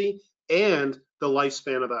efficiency and the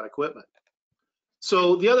lifespan of that equipment.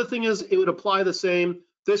 So the other thing is it would apply the same.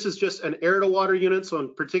 This is just an air to water unit. So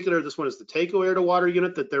in particular, this one is the Takeo air to water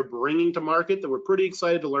unit that they're bringing to market that we're pretty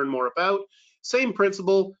excited to learn more about. Same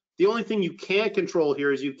principle. The only thing you can't control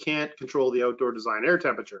here is you can't control the outdoor design air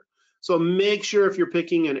temperature. So make sure if you're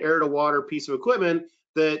picking an air to water piece of equipment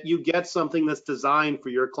that you get something that's designed for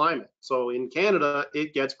your climate. So in Canada,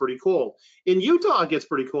 it gets pretty cold. In Utah, it gets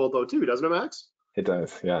pretty cold though too, doesn't it, Max? It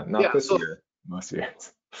does, yeah. Not this year, most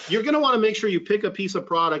years. You're going to want to make sure you pick a piece of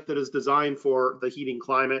product that is designed for the heating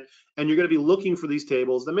climate, and you're going to be looking for these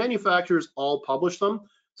tables. The manufacturers all publish them.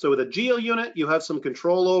 So with a geo unit, you have some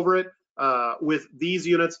control over it. With these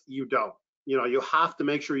units, you don't. You have to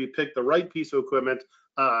make sure you pick the right piece of equipment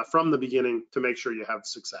from the beginning to make sure you have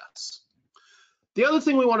success. The other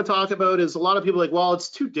thing we want to talk about is a lot of people are like, well, it's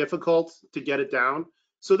too difficult to get it down.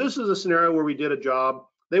 So this is a scenario where we did a job.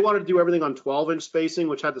 They wanted to do everything on 12-inch spacing,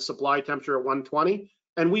 which had the supply temperature at 120.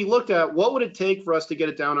 And we looked at what would it take for us to get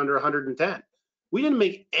it down under 110. We didn't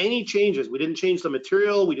make any changes. We didn't change the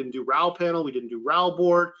material. We didn't do rowel panel. We didn't do rowel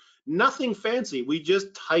board. Nothing fancy. We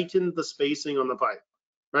just tightened the spacing on the pipe,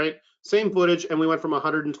 right? Same footage, and we went from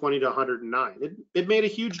 120 to 109. It made a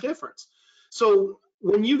huge difference. So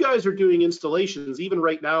when you guys are doing installations, even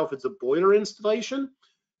right now, if it's a boiler installation,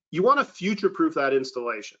 you want to future-proof that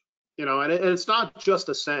installation, you know, and it's not just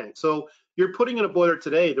a saying. So you're putting in a boiler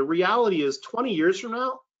today. The reality is 20 years from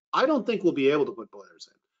now, I don't think we'll be able to put boilers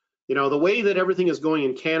in. You know, the way that everything is going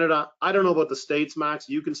in Canada, I don't know about the States, Max,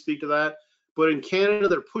 you can speak to that, but in Canada,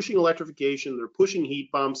 they're pushing electrification, they're pushing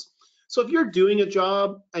heat pumps. So if you're doing a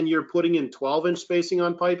job and you're putting in 12-inch spacing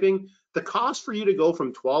on piping, the cost for you to go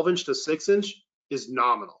from 12-inch to 6-inch is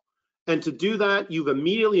nominal. And to do that, you've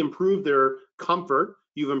immediately improved their comfort,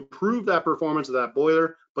 you've improved that performance of that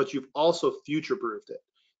boiler, but you've also future-proofed it.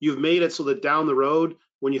 You've made it so that down the road,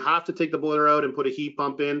 when you have to take the boiler out and put a heat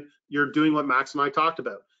pump in, you're doing what Max and I talked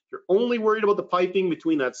about. You're only worried about the piping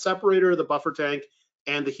between that separator, the buffer tank,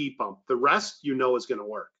 and the heat pump. The rest, you know, is going to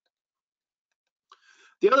work.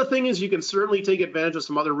 The other thing is you can certainly take advantage of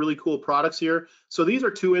some other really cool products here. So these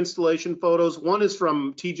are two installation photos. One is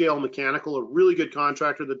from TJL Mechanical, a really good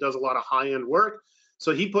contractor that does a lot of high-end work.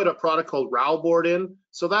 So he put a product called rowel board in.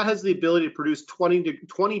 So that has the ability to produce 20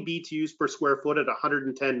 BTUs per square foot at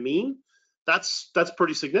 110 mean. That's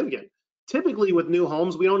pretty significant. Typically with new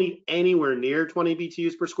homes, we don't need anywhere near 20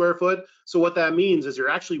 BTUs per square foot. So what that means is you're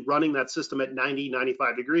actually running that system at 90,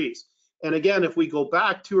 95 degrees. And again, if we go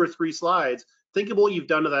back 2 or 3 slides, think of what you've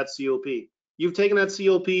done to that COP. You've taken that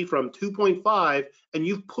COP from 2.5 and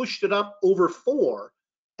you've pushed it up over 4.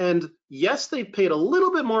 And yes, they've paid a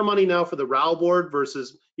little bit more money now for the rowel board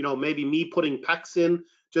versus, you know, maybe me putting PEX in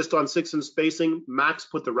just on 6-inch spacing. Max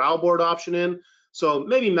put the rowel board option in. So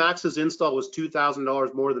maybe Max's install was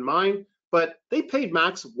 $2,000 more than mine, but they paid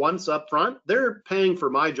Max once up front. They're paying for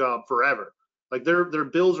my job forever. Like their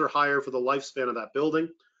bills are higher for the lifespan of that building.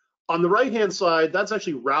 On the right-hand side, that's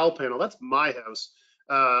actually rowel panel. That's my house.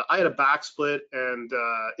 I had a back split and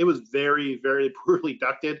it was very, very poorly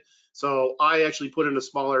ducted. So I actually put in a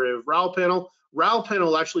small area of rowel panel. Rowel panel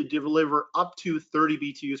will actually deliver up to 30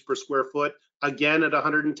 BTUs per square foot, again at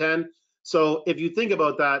 110. So if you think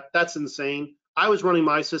about that, that's insane. I was running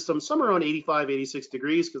my system somewhere around 85, 86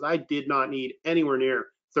 degrees because I did not need anywhere near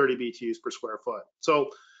 30 BTUs per square foot. So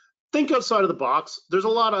think outside of the box. There's a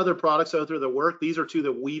lot of other products out there that work. These are two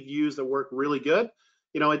that we've used that work really good.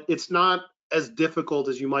 You know, it's not as difficult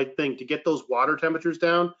as you might think to get those water temperatures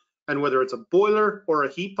down. And whether it's a boiler or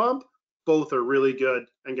a heat pump, both are really good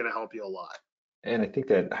and going to help you a lot. And I think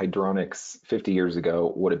that hydronics 50 years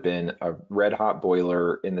ago would have been a red hot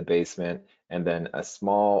boiler in the basement and then a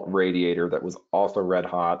small radiator that was also red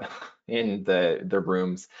hot in the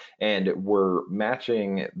rooms. And we're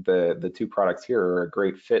matching the two products here are a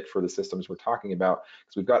great fit for the systems we're talking about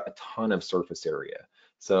because we've got a ton of surface area.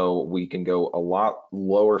 So we can go a lot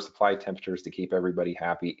lower supply temperatures to keep everybody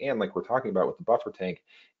happy. And like we're talking about with the buffer tank,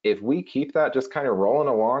 if we keep that just kind of rolling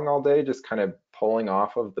along all day, just kind of pulling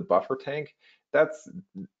off of the buffer tank, that's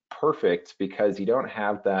perfect because you don't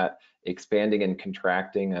have that expanding and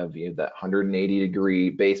contracting of that 180-degree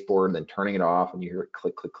baseboard and then turning it off and you hear it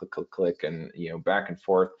click, click, click, click, click, and back and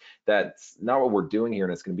forth. That's not what we're doing here,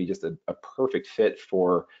 and it's going to be just a perfect fit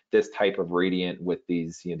for this type of radiant with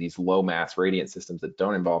these these low mass radiant systems that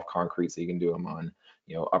don't involve concrete, so you can do them on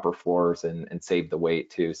upper floors and save the weight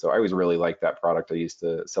too. So I always really liked that product. I used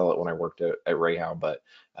to sell it when I worked at Rahal, but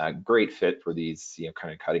great fit for these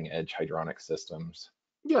kind of cutting edge hydronic systems.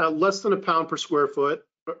 Yeah, less than a pound per square foot,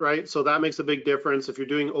 right? So that makes a big difference. If you're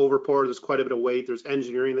doing overpour, there's quite a bit of weight. There's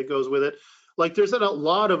engineering that goes with it. Like there's a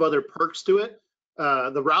lot of other perks to it.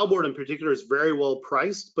 The rowel board in particular is very well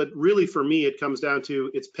priced, but really for me, it comes down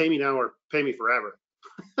to it's pay me now or pay me forever.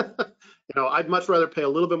 I'd much rather pay a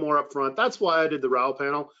little bit more upfront. That's why I did the rowel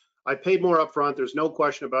panel. I paid more upfront. There's no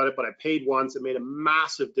question about it, but I paid once. It made a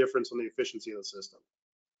massive difference on the efficiency of the system.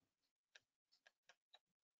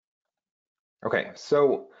 Okay,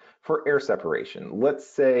 so for air separation, let's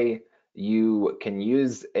say you can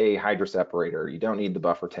use a hydro separator. You don't need the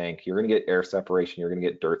buffer tank. You're going to get air separation. You're going to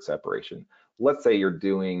get dirt separation. Let's say you're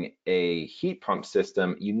doing a heat pump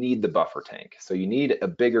system. You need the buffer tank. So you need a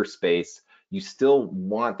bigger space. You still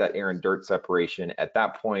want that air and dirt separation. At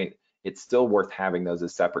that point, it's still worth having those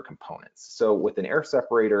as separate components. So with an air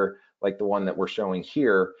separator, like the one that we're showing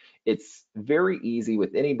here, it's very easy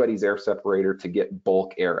with anybody's air separator to get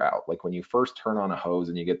bulk air out. Like when you first turn on a hose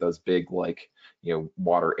and you get those big,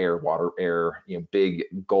 water, air, big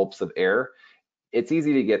gulps of air, it's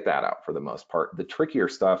easy to get that out for the most part. The trickier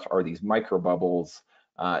stuff are these micro bubbles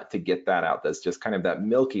to get that out. That's just kind of that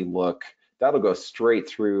milky look. That'll go straight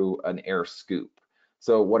through an air scoop.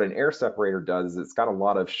 So what an air separator does is it's got a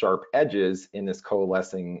lot of sharp edges in this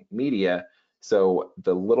coalescing media. So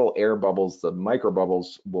the little air bubbles, the micro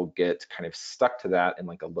bubbles, will get kind of stuck to that in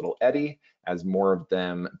like a little eddy. As more of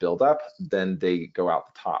them build up, then they go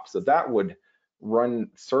out the top. So that would run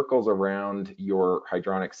circles around your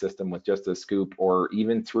hydronic system with just a scoop, or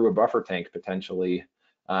even through a buffer tank potentially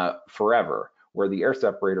forever, where the air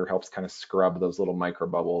separator helps kind of scrub those little micro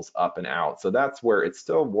bubbles up and out. So that's where it's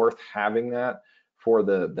still worth having that for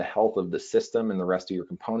the health of the system and the rest of your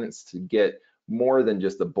components, to get more than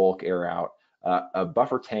just the bulk air out. A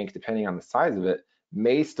buffer tank, depending on the size of it,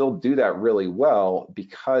 may still do that really well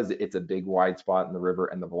because it's a big wide spot in the river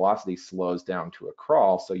and the velocity slows down to a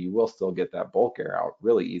crawl, so you will still get that bulk air out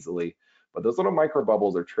really easily. But those little micro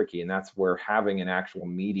bubbles are tricky, and that's where having an actual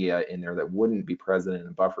media in there that wouldn't be present in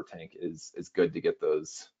a buffer tank is good to get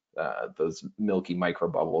those milky micro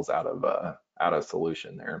bubbles out of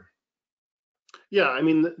solution there. Yeah, I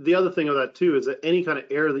mean, the other thing of that too is that any kind of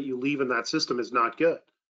air that you leave in that system is not good,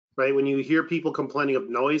 right? When you hear people complaining of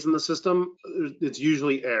noise in the system, it's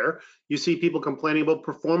usually air. You see people complaining about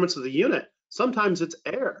performance of the unit. Sometimes it's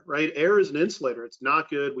air, right? Air is an insulator. It's not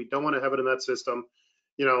good. We don't want to have it in that system.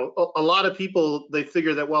 You know, a lot of people, they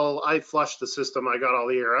figure that, well, I flushed the system, I got all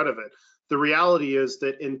the air out of it. The reality is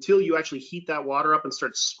that until you actually heat that water up and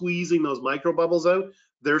start squeezing those micro bubbles out,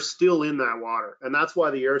 they're still in that water. And that's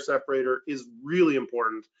why the air separator is really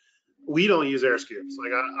important. We don't use air scoops.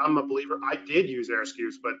 Like I'm a believer. I did use air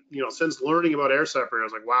scoops, but you know, since learning about air separator, I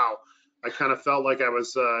was like, wow, I kind of felt like I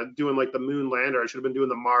was doing like the moon lander. I should have been doing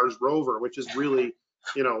the Mars rover, which is really,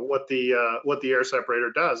 you know, what the air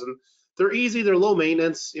separator does. And they're easy. They're low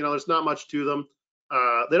maintenance. You know, there's not much to them.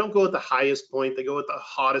 They don't go at the highest point. They go at the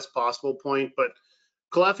hottest possible point. But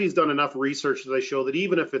Caleffi's done enough research that they show that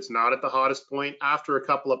even if it's not at the hottest point, after a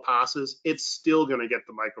couple of passes, it's still going to get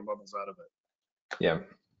the micro bubbles out of it. Yeah.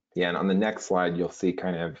 Yeah, and on the next slide, you'll see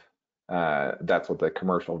kind of that's what the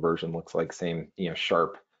commercial version looks like. Same, you know,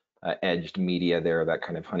 sharp edged media there, that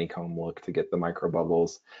kind of honeycomb look to get the micro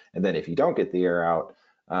bubbles. And then if you don't get the air out,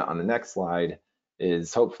 on the next slide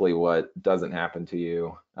is hopefully what doesn't happen to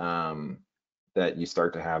you, that you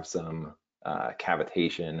start to have some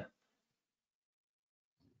cavitation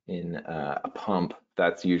in a pump.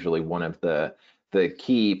 That's usually one of the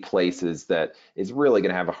key places that is really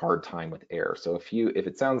going to have a hard time with air. So if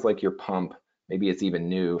it sounds like your pump, maybe it's even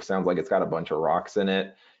new, sounds like it's got a bunch of rocks in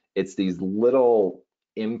it, it's these little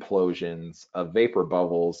implosions of vapor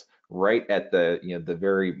bubbles right at the, you know, the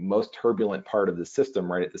very most turbulent part of the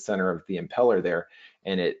system, right at the center of the impeller there,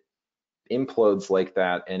 and it implodes like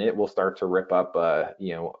that, and it will start to rip up a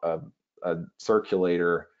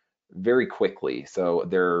circulator very quickly. So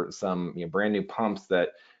there are some, you know, brand new pumps that,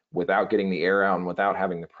 without getting the air out and without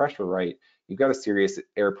having the pressure right, you've got a serious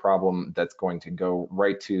air problem that's going to go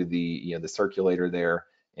right to the, you know, the circulator there.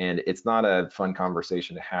 And it's not a fun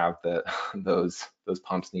conversation to have that those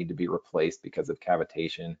pumps need to be replaced because of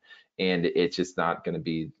cavitation, and it's just not going to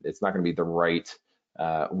be, it's not going to be the right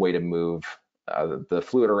way to move the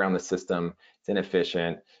fluid around the system. It's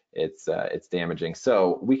inefficient, it's damaging.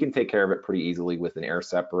 So we can take care of it pretty easily with an air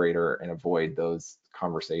separator and avoid those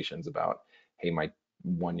conversations about, hey, my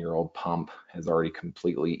 1-year-old pump has already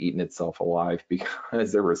completely eaten itself alive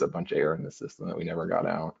because there was a bunch of air in the system that we never got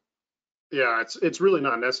out. Yeah, it's really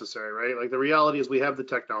not necessary, right? Like the reality is we have the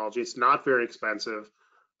technology. It's not very expensive,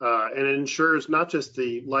 and it ensures not just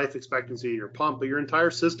the life expectancy of your pump, but your entire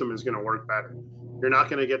system is going to work better. You're not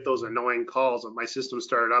going to get those annoying calls of my system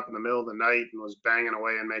started up in the middle of the night and was banging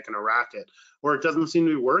away and making a racket, or it doesn't seem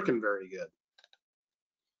to be working very good.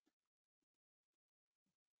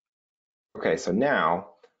 Okay, so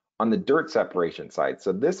now on the dirt separation side,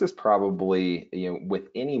 so this is probably, you know, with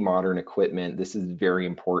any modern equipment, this is very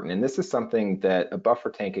important. And this is something that a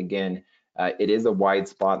buffer tank, again, it is a wide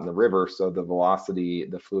spot in the river, so the velocity,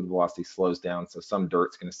 the fluid velocity slows down, so some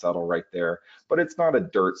dirt's going to settle right there, but it's not a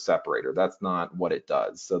dirt separator. That's not what it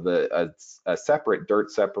does. So a separate dirt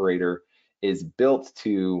separator is built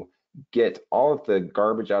to get all of the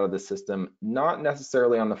garbage out of the system, not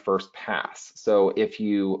necessarily on the first pass. So if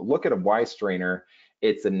you look at a Y strainer,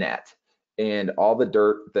 it's a net, and all the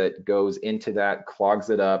dirt that goes into that clogs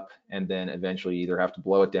it up, and then eventually you either have to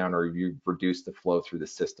blow it down or you reduce the flow through the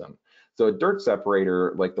system. So a dirt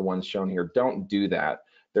separator like the ones shown here don't do that.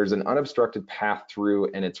 There's an unobstructed path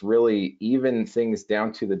through, and it's really, even things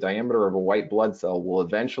down to the diameter of a white blood cell will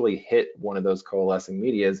eventually hit one of those coalescing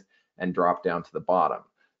medias and drop down to the bottom.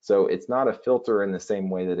 So it's not a filter in the same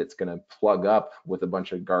way that it's going to plug up with a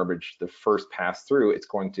bunch of garbage the first pass through. It's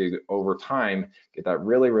going to, over time, get that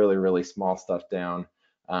really, really, really small stuff down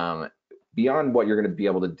beyond what you're going to be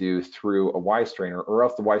able to do through a Y strainer, or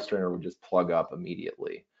else the Y strainer would just plug up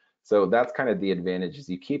immediately. So that's kind of the advantage, is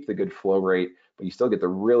you keep the good flow rate, but you still get the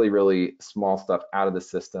really, really small stuff out of the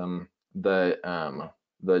system. The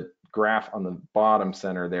graph on the bottom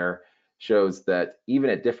center there shows that even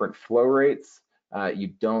at different flow rates, you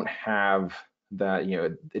don't have that,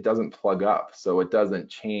 it doesn't plug up, so it doesn't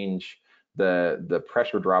change the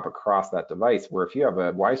pressure drop across that device. Where if you have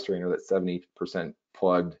a Y strainer that's 70%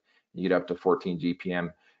 plugged, you get up to 14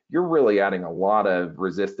 GPM, you're really adding a lot of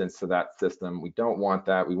resistance to that system. We don't want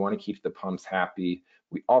that. We want to keep the pumps happy.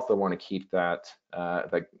 We also want to keep that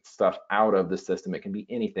stuff out of the system. It can be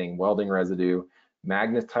anything, welding residue.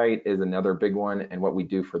 Magnetite is another big one, and what we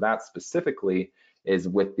do for that specifically is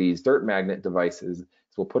with these dirt magnet devices, is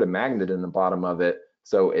we'll put a magnet in the bottom of it,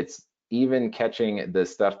 so it's even catching the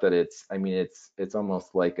stuff that it's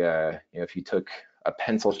almost like if you took a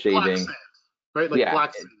pencil shaving, right? Like yeah,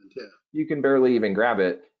 black sand, yeah. You can barely even grab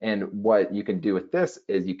it. And what you can do with this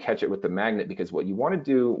is you catch it with the magnet, because what you want to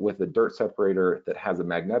do with a dirt separator that has a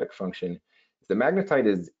magnetic function, if the magnetite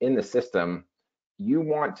is in the system, you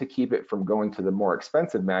want to keep it from going to the more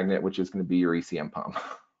expensive magnet, which is going to be your ECM pump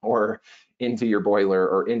or into your boiler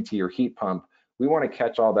or into your heat pump. We want to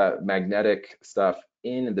catch all that magnetic stuff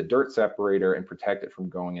in the dirt separator and protect it from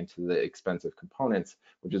going into the expensive components,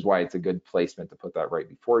 which is why it's a good placement to put that right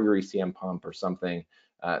before your ECM pump or something.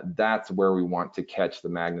 That's where we want to catch the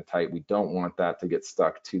magnetite. We don't want that to get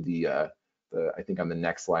stuck to the I think on the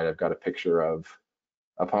next slide, I've got a picture of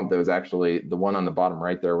a pump that was actually, the one on the bottom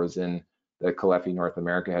right there was in the Caleffi North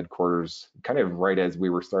America headquarters, kind of right as we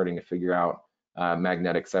were starting to figure out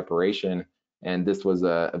magnetic separation. And this was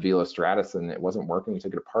a Velo Stratus, and it wasn't working. We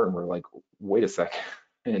took it apart and we're like, wait a second.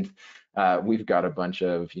 And we've got a bunch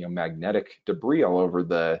of magnetic debris all over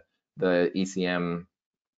the ECM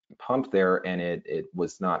pump there, and it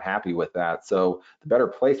was not happy with that. So the better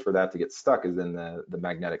place for that to get stuck is in the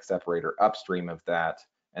magnetic separator upstream of that,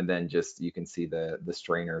 and then just you can see the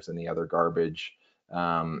strainers and the other garbage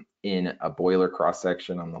in a boiler cross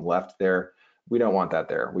section on the left there. We don't want that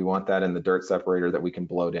there. We want that in the dirt separator that we can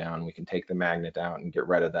blow down. We can take the magnet out and get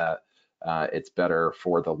rid of that. It's better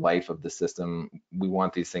for the life of the system. We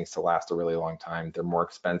want these things to last a really long time. They're more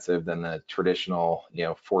expensive than the traditional,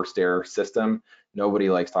 forced air system. Nobody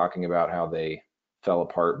likes talking about how they fell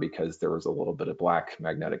apart because there was a little bit of black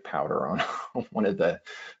magnetic powder on one of the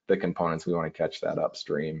components. We want to catch that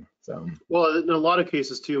upstream. So, well, in a lot of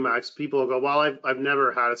cases too, Max, people go, well, I've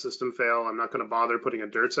never had a system fail. I'm not going to bother putting a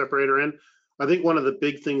dirt separator in. I think one of the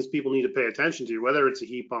big things people need to pay attention to, whether it's a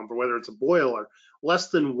heat pump or whether it's a boiler, less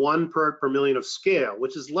than 1 part per million of scale,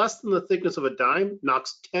 which is less than the thickness of a dime,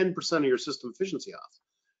 knocks 10% of your system efficiency off.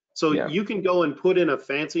 So yeah. You can go and put in a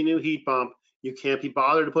fancy new heat pump. You can't be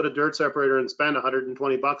bothered to put a dirt separator and spend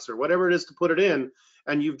 $120 or whatever it is to put it in.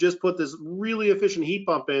 And you've just put this really efficient heat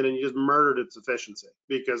pump in and you just murdered its efficiency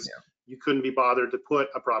because you couldn't be bothered to put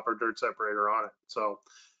a proper dirt separator on it. So,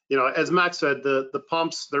 as Max said, the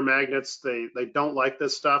pumps, they're magnets, they don't like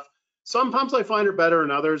this stuff. Some pumps I find are better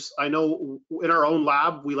than others. I know in our own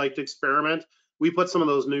lab, we like to experiment. We put some of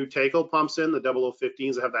those new Taco pumps in, the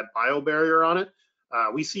 0015s that have that bio barrier on it.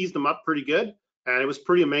 We seized them up pretty good. And it was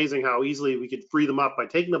pretty amazing how easily we could free them up by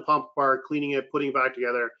taking the pump apart, cleaning it, putting it back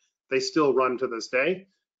together. They still run to this day,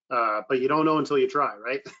 but you don't know until you try,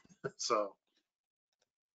 right? So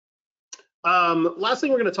last thing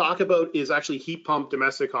we're going to talk about is actually heat pump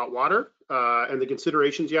domestic hot water and the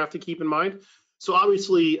considerations you have to keep in mind. So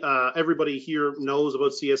obviously everybody here knows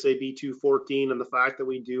about CSA B214 and the fact that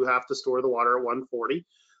we do have to store the water at 140.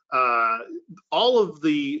 All of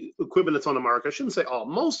the equipment that's on the market, I shouldn't say all,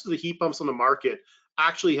 most of the heat pumps on the market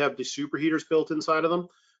actually have the superheaters built inside of them.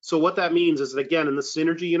 So what that means is that, again, in the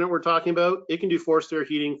Synergy unit we're talking about, it can do forced air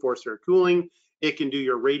heating, forced air cooling. It can do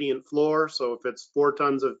your radiant floor. So if it's 4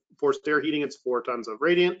 tons of forced air heating, it's 4 tons of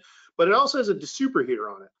radiant, but it also has a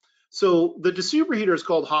desuperheater on it. So the desuperheater is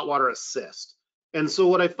called hot water assist. And so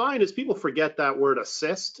what I find is people forget that word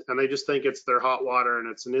assist and they just think it's their hot water and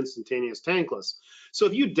it's an instantaneous tankless. So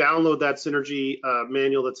if you download that Synergy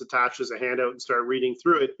manual that's attached as a handout and start reading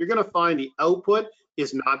through it, you're going to find the output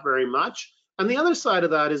is not very much. And the other side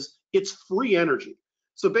of that is it's free energy.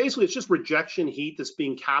 So basically it's just rejection heat that's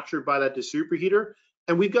being captured by that desuperheater,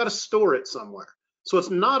 and we've got to store it somewhere. So it's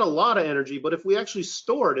not a lot of energy, but if we actually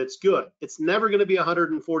store it, it's good. It's never going to be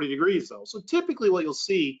 140 degrees though. So typically what you'll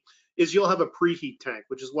see is you'll have a preheat tank,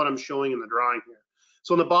 which is what I'm showing in the drawing here.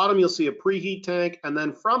 So on the bottom, you'll see a preheat tank, and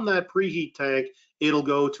then from that preheat tank, it'll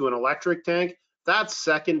go to an electric tank. That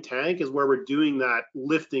second tank is where we're doing that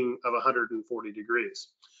lifting of 140 degrees.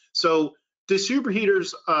 So the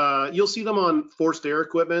superheaters, you'll see them on forced air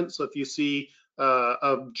equipment. So if you see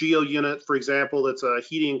a geo unit, for example, that's a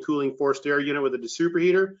heating and cooling forced air unit with a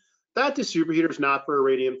superheater, that superheater is not for a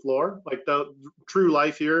radiant floor. Like the true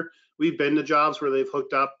life here, we've been to jobs where they've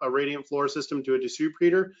hooked up a radiant floor system to a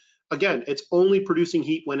superheater. Again, it's only producing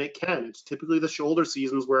heat when it can. It's typically the shoulder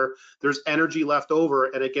seasons where there's energy left over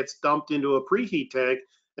and it gets dumped into a preheat tank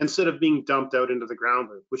instead of being dumped out into the ground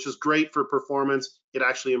loop, which is great for performance. It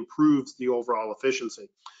actually improves the overall efficiency.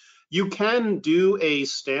 You can do a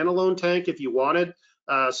standalone tank if you wanted.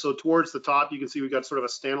 So towards the top, you can see we've got sort of a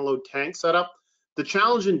standalone tank setup. The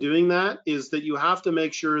challenge in doing that is that you have to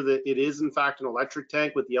make sure that it is in fact an electric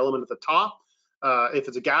tank with the element at the top. If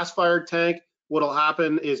it's a gas-fired tank, what'll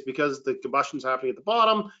happen is because the combustion's happening at the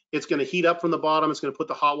bottom, it's going to heat up from the bottom, it's going to put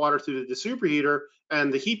the hot water through the superheater,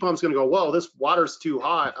 and the heat pump's going to go, whoa, this water's too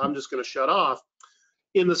hot, I'm just going to shut off.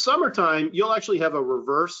 In the summertime, you'll actually have a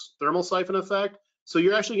reverse thermal siphon effect. So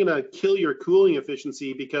you're actually going to kill your cooling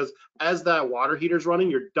efficiency because as that water heater's running,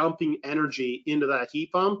 you're dumping energy into that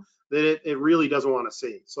heat pump that it really doesn't want to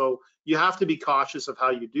see. So you have to be cautious of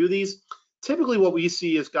how you do these. Typically what we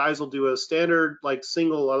see is guys will do a standard like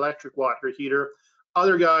single electric water heater.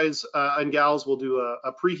 Other guys and gals will do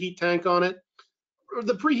a preheat tank on it.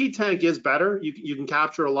 The preheat tank is better. You can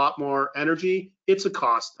capture a lot more energy. It's a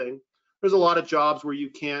cost thing. There's a lot of jobs where you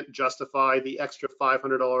can't justify the extra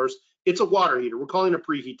 $500. It's a water heater. We're calling it a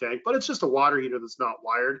preheat tank, but it's just a water heater that's not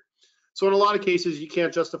wired. So in a lot of cases, you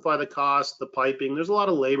can't justify the cost, the piping. There's a lot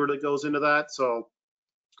of labor that goes into that. So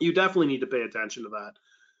you definitely need to pay attention to that.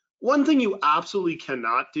 One thing you absolutely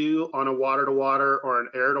cannot do on a water-to-water or an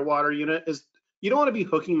air-to-water unit is you don't want to be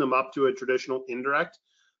hooking them up to a traditional indirect.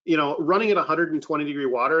 You know, running at 120 degree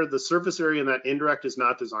water, the surface area in that indirect is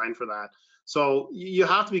not designed for that. So you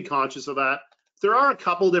have to be conscious of that. There are a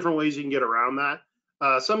couple different ways you can get around that.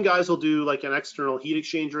 Some guys will do like an external heat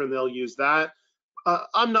exchanger and they'll use that.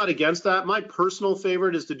 I'm not against that. My personal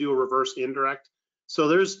favorite is to do a reverse indirect. So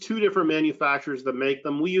there's two different manufacturers that make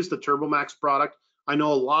them. We use the TurboMax product. I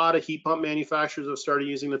know a lot of heat pump manufacturers have started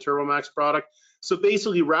using the TurboMax product. So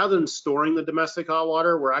basically, rather than storing the domestic hot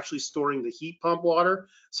water, we're actually storing the heat pump water.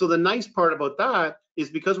 So the nice part about that is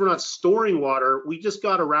because we're not storing water, we just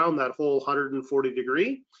got around that whole 140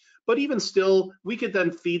 degree. But even still, we could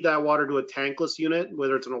then feed that water to a tankless unit,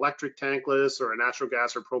 whether it's an electric tankless or a natural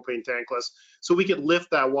gas or propane tankless. So we could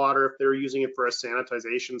lift that water if they're using it for a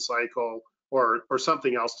sanitization cycle or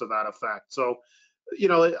something else to that effect. So, you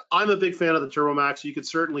know, I'm a big fan of the TurboMax. You could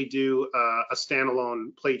certainly do a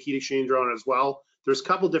standalone plate heat exchanger on it as well. There's a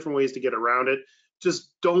couple different ways to get around it.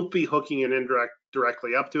 Just don't be hooking an indirect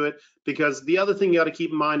directly up to it, because the other thing you got to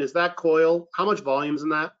keep in mind is that coil, how much volume's in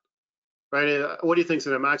that? Right? What do you think's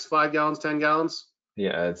in it, Max? 5 gallons, 10 gallons?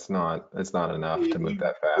 Yeah, it's not enough to move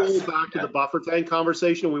that Roll fast. back to the buffer tank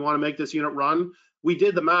conversation. We want to make this unit run. We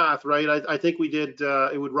did the math, right? I think we did,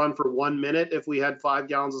 it would run for 1 minute if we had 5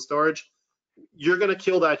 gallons of storage. You're going to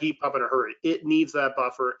kill that heat pump in a hurry. It needs that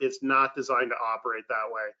buffer. It's not designed to operate that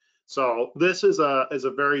way. So this is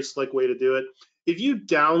a very slick way to do it. If you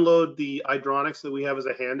download the hydronics that we have as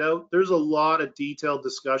a handout, there's a lot of detailed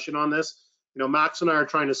discussion on this. You know, Max and I are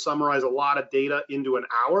trying to summarize a lot of data into an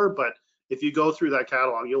hour, but if you go through that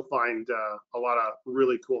catalog, you'll find a lot of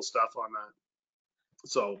really cool stuff on that.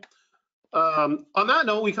 So on that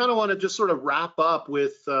note, we kind of want to just sort of wrap up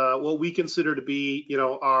with what we consider to be, you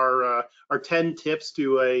know, our 10 tips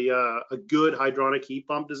to a good hydronic heat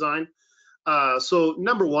pump design. So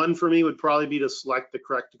number one for me would probably be to select the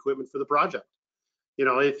correct equipment for the project. You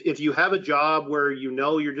know, if you have a job where you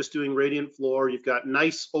know you're just doing radiant floor, you've got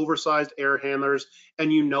nice oversized air handlers,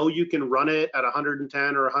 and you know you can run it at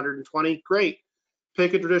 110 or 120, great.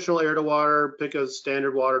 Pick a traditional air to water, pick a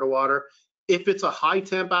standard water to water. If it's a high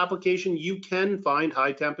temp application, you can find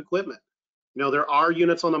high temp equipment. You know, there are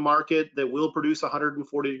units on the market that will produce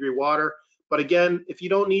 140 degree water. But again, if you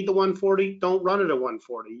don't need the 140, don't run it at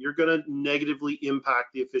 140. You're going to negatively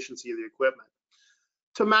impact the efficiency of the equipment.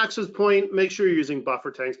 To Max's point, make sure you're using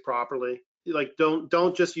buffer tanks properly. Like,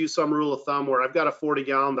 don't just use some rule of thumb where I've got a 40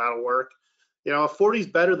 gallon, that'll work. You know, a 40 is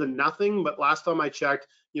better than nothing, but last time I checked,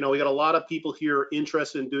 you know, we got a lot of people here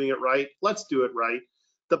interested in doing it right. Let's do it right.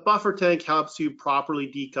 The buffer tank helps you properly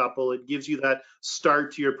decouple. It gives you that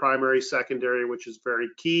start to your primary, secondary, which is very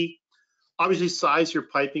key. Obviously, size your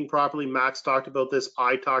piping properly. Max talked about this.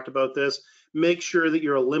 I talked about this. Make sure that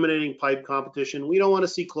you're eliminating pipe competition. We don't want to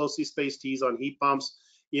see closely spaced tees on heat pumps.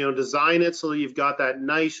 You know, design it so that you've got that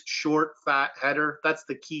nice, short, fat header. That's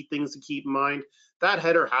the key things to keep in mind. That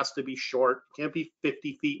header has to be short. It can't be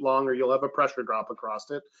 50 feet long or you'll have a pressure drop across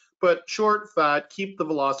it. But short, fat, keep the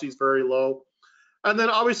velocities very low. And then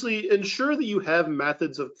obviously ensure that you have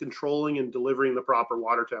methods of controlling and delivering the proper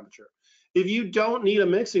water temperature. If you don't need a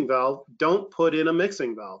mixing valve, don't put in a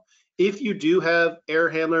mixing valve. If you do have air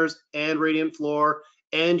handlers and radiant floor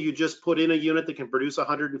and you just put in a unit that can produce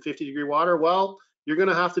 150-degree water, well, you're going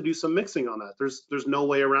to have to do some mixing on that. There's no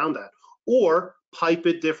way around that. Or pipe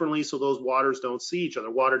it differently so those waters don't see each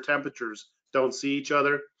other, water temperatures don't see each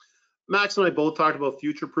other. Max and I both talked about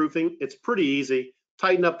future proofing. It's pretty easy.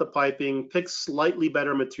 Tighten up the piping, pick slightly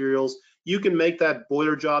better materials. You can make that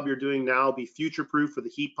boiler job you're doing now be future proof for the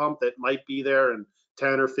heat pump that might be there in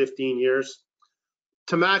 10 or 15 years.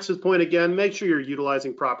 To Max's point again, make sure you're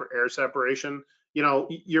utilizing proper air separation. You know,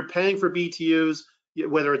 you're paying for BTUs,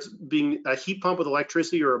 whether it's being a heat pump with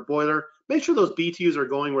electricity or a boiler, make sure those BTUs are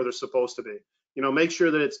going where they're supposed to be. You know, make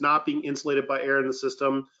sure that it's not being insulated by air in the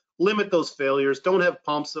system. Limit those failures. Don't have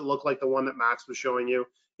pumps that look like the one that Max was showing you.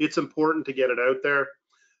 It's important to get it out there.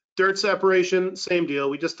 Dirt separation, same deal.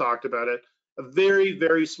 We just talked about it. A very,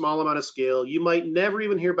 very small amount of scale. You might never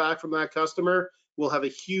even hear back from that customer. Will have a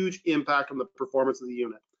huge impact on the performance of the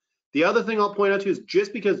unit. The other thing I'll point out to you is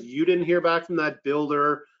just because you didn't hear back from that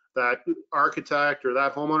builder, that architect, or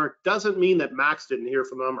that homeowner doesn't mean that Max didn't hear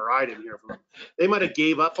from them or I didn't hear from them. They might have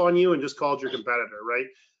gave up on you and just called your competitor, right?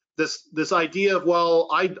 This idea of, well,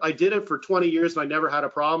 I did it for 20 years and I never had a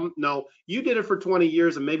problem. No, you did it for 20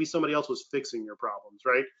 years and maybe somebody else was fixing your problems,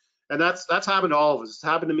 right? And that's happened to all of us. It's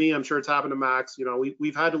happened to me. I'm sure it's happened to Max. You know,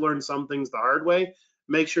 we've had to learn some things the hard way.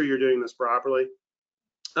 Make sure you're doing this properly.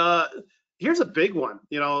 Here's a big one.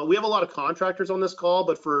 You know, we have a lot of contractors on this call,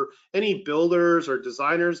 but for any builders or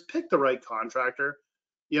designers, pick the right contractor.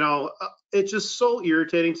 You know, it's just so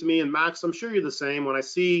irritating to me. And Max, I'm sure you're the same. When I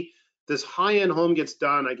see this high-end home gets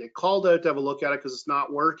done, I get called out to have a look at it because it's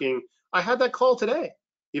not working. I had that call today.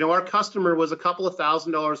 You know, our customer was a couple of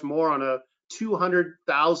 $1,000s more on a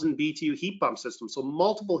 200,000 BTU heat pump system, so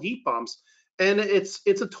multiple heat pumps, and it's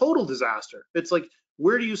a total disaster. It's like,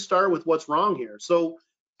 where do you start with what's wrong here? So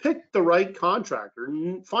pick the right contractor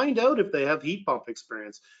and find out if they have heat pump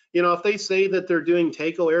experience. You know, if they say that they're doing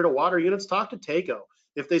TACO air to water units, talk to TACO.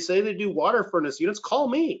 If they say they do water furnace units, call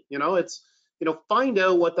me. You know, it's, you know, find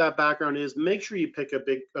out what that background is. Make sure you pick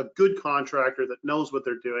a good contractor that knows what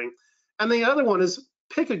they're doing. And the other one is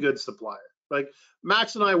pick a good supplier. Like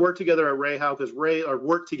Max and I worked together at Rayhow because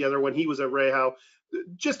worked together when he was at Rayhow,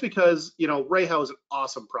 just because, you know, Rayhow is an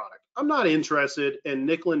awesome product. I'm not interested in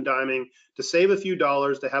nickel and diming to save a few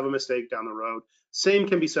dollars to have a mistake down the road. Same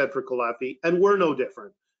can be said for Caleffi, and we're no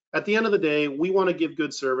different. At the end of the day, we want to give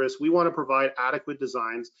good service. We want to provide adequate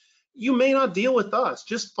designs. You may not deal with us.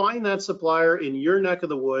 Just find that supplier in your neck of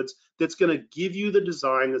the woods that's going to give you the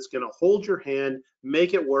design, that's going to hold your hand,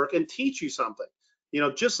 make it work, and teach you something. You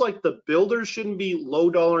know, just like the builders shouldn't be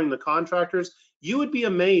low-dollaring the contractors, you would be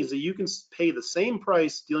amazed that you can pay the same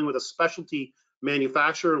price dealing with a specialty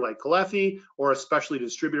manufacturer like Caleffi or a specialty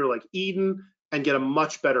distributor like Eden and get a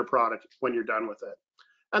much better product when you're done with it.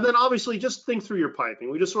 And then obviously just think through your piping.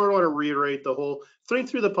 We just sort of want to reiterate the whole, think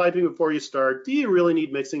through the piping before you start. Do you really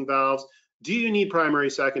need mixing valves? Do you need primary,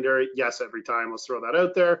 secondary? Yes, every time. Let's throw that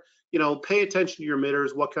out there. You know, pay attention to your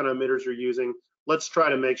emitters, what kind of emitters you're using. Let's try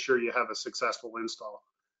to make sure you have a successful install.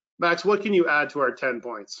 Max, what can you add to our 10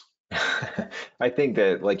 points? I think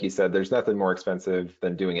that, like you said, there's nothing more expensive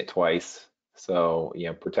than doing it twice. So, you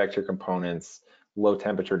know, protect your components, low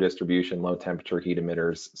temperature distribution, low temperature heat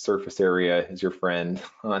emitters, surface area is your friend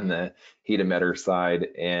on the heat emitter side.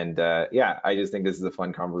 And yeah, I just think this is a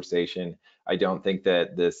fun conversation. I don't think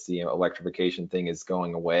that this, you know, electrification thing is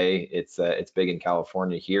going away. It's big in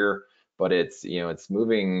California here, but it's, you know, it's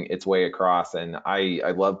moving its way across. And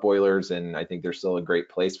I love boilers, and I think there's still a great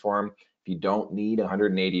place for them. If you don't need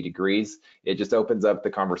 180 degrees, it just opens up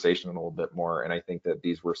the conversation a little bit more. And I think that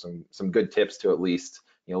these were some good tips to at least,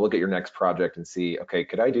 you know, look at your next project and see, okay,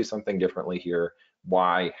 could I do something differently here?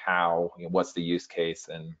 Why, how, you know, what's the use case?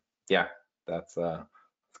 And yeah, that's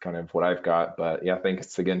kind of what I've got. But yeah,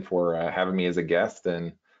 thanks again for having me as a guest.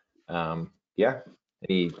 And yeah,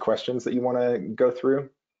 any questions that you want to go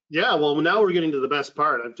through? Yeah, well, now we're getting to the best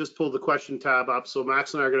part. I've just pulled the question tab up, so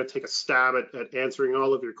Max and I are going to take a stab at answering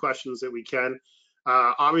all of your questions that we can.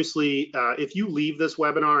 Obviously, if you leave this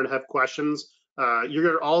webinar and have questions,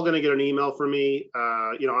 you're all going to get an email from me.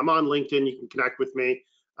 You know, I'm on LinkedIn. You can connect with me.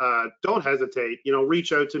 Don't hesitate. You know,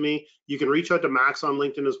 reach out to me. You can reach out to Max on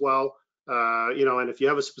LinkedIn as well. You know, and if you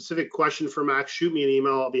have a specific question for Max, shoot me an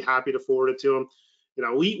email. I'll be happy to forward it to him. you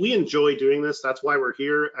know, we enjoy doing this. That's why we're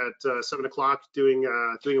here at 7 o'clock doing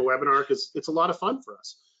a webinar, because it's a lot of fun for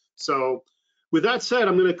us. So with that said,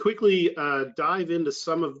 I'm going to quickly dive into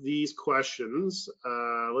some of these questions.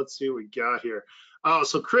 Let's see what we got here. Oh,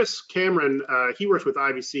 so Chris Cameron, he works with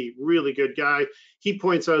IBC, really good guy. He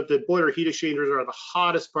points out that boiler heat exchangers are the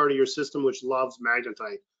hottest part of your system, which loves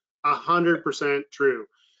magnetite. 100% true.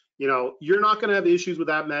 You know, you're not going to have issues with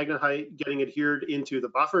that magnetite getting adhered into the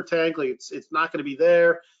buffer tank. Like it's not going to be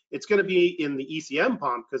there. It's going to be in the ECM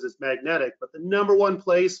pump because it's magnetic. But the number one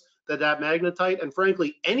place that magnetite, and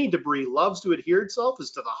frankly any debris, loves to adhere itself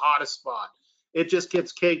is to the hottest spot. It just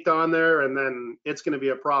gets caked on there, and then it's going to be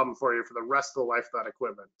a problem for you for the rest of the life of that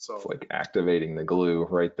equipment. So it's like activating the glue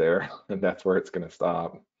right there, and that's where it's going to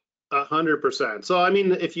stop. 100%. So, I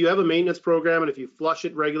mean, if you have a maintenance program and if you flush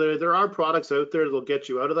it regularly, there are products out there that'll get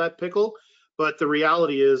you out of that pickle. But the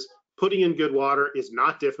reality is putting in good water is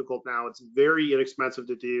not difficult now. It's very inexpensive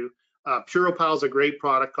to do. PuroPal is a great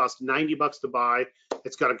product, costs $90 to buy.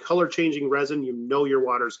 It's got a color changing resin. You know your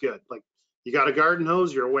water's good. Like you got a garden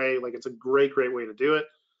hose, you're away. Like it's a great way to do it.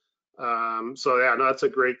 So yeah, no, that's a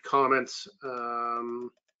great comment.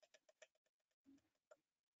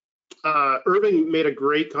 Irving made a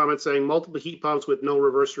great comment saying multiple heat pumps with no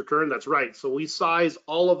reverse return. That's right. So we size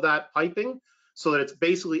all of that piping so that it's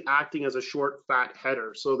basically acting as a short fat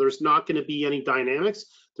header. So there's not going to be any dynamics.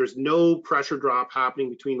 There's no pressure drop happening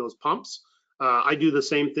between those pumps. I do the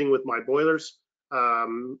same thing with my boilers.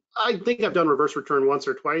 I think I've done reverse return once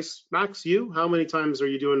or twice. Max, you? How many times are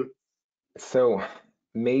you doing? So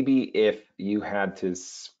maybe if you had to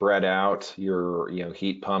spread out your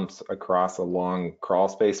heat pumps across a long crawl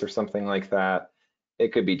space or something like that,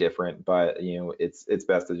 it could be different. But it's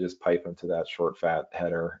best to just pipe them to that short fat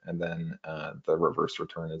header, and then the reverse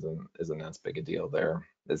return isn't as big a deal there,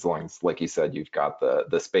 as long as, like you said, you've got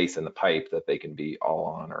the space in the pipe that they can be all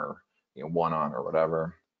on, or one on, or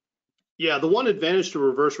whatever. Yeah, the one advantage to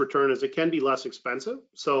reverse return is it can be less expensive.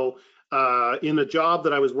 So in the job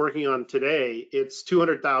that I was working on today, it's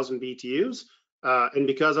 200,000 BTUs. And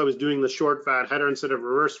because I was doing the short fat header instead of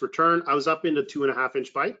reverse return, I was up into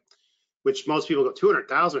 2.5-inch pipe, which most people go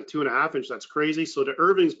 200,000 at 2.5-inch. That's crazy. So to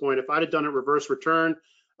Irving's point, if I'd have done it reverse return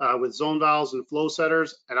with zone valves and flow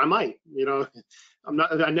setters, and I might,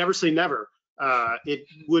 I never say never. It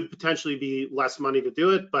would potentially be less money to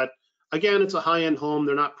do it, but again, it's a high-end home.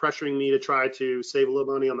 They're not pressuring me to try to save a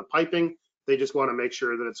little money on the piping. They just want to make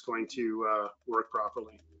sure that it's going to work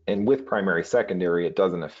properly. And with primary secondary, it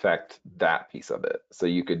doesn't affect that piece of it. So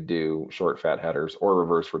you could do short fat headers or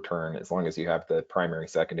reverse return as long as you have the primary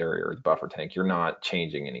secondary or the buffer tank. You're not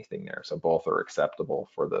changing anything there. So both are acceptable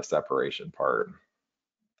for the separation part.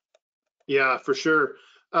 Yeah, for sure.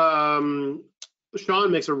 Sean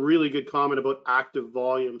makes a really good comment about active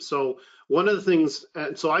volume. So one of the things,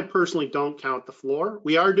 so I personally don't count the floor.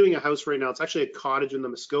 We are doing a house right now. It's actually a cottage in the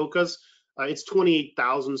Muskokas. It's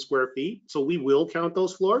 28,000 square feet. So we will count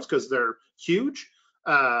those floors because they're huge.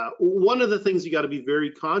 One of the things you got to be very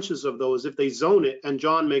conscious of though is if they zone it, and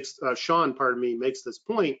Sean, pardon me, makes this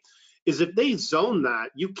point, is if they zone that,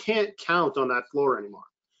 you can't count on that floor anymore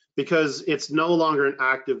because it's no longer an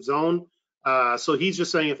active zone. So he's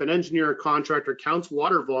just saying if an engineer or contractor counts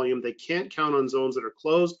water volume, they can't count on zones that are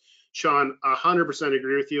closed. Sean, 100%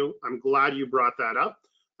 agree with you. I'm glad you brought that up,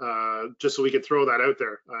 just so we could throw that out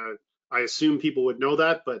there. I assume people would know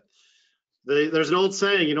that, but there's an old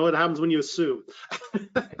saying, you know what happens when you assume.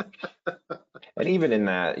 And even in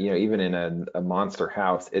that, even in a monster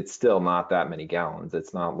house, it's still not that many gallons.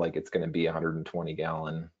 It's not like it's going to be a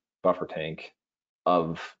 120-gallon buffer tank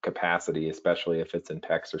of capacity, especially if it's in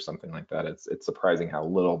PEX or something like that. It's surprising how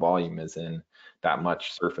little volume is in that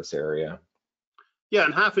much surface area. Yeah,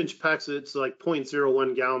 and half-inch PEX, it's like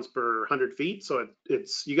 0.01 gallons per 100 feet. So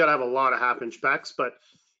it's you got to have a lot of half-inch PEX. But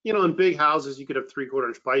in big houses, you could have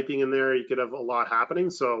 3/4-inch piping in there. You could have a lot happening.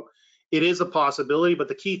 So it is a possibility. But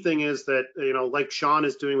the key thing is that like Sean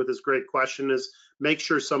is doing with this great question, is make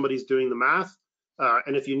sure somebody's doing the math.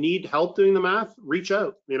 And if you need help doing the math, reach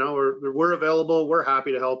out. We're available. We're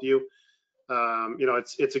happy to help you.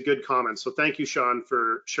 It's a good comment. So thank you, Sean,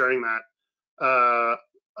 for sharing that.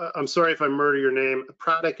 I'm sorry if I murder your name.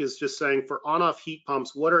 Pradek is just saying for on-off heat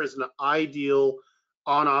pumps, what are an ideal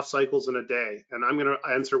on-off cycles in a day? And I'm going to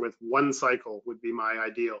answer with 1 cycle would be my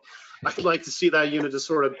ideal. I'd like to see that unit just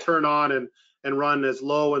sort of turn on and run as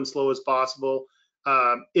low and slow as possible.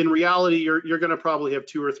 In reality, you're going to probably have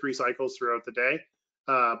 2 or 3 cycles throughout the day,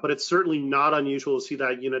 but it's certainly not unusual to see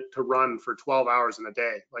that unit to run for 12 hours in a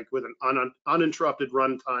day, like with an uninterrupted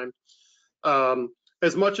run time.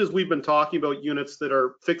 As much as we've been talking about units that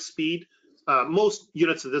are fixed speed, Most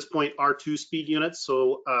units at this point are 2-speed units.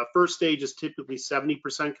 So first stage is typically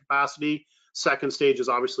 70% capacity. Second stage is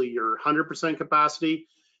obviously your 100% capacity.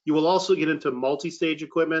 You will also get into multi-stage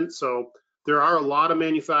equipment. So there are a lot of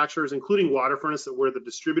manufacturers, including water furnace, that we're the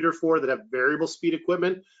distributor for, that have variable speed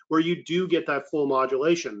equipment where you do get that full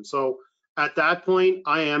modulation. So at that point,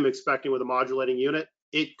 I am expecting with a modulating unit,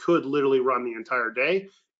 it could literally run the entire day.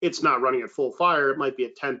 It's not running at full fire. It might be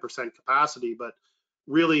at 10% capacity, but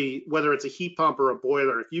really, whether it's a heat pump or a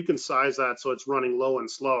boiler, if you can size that so it's running low and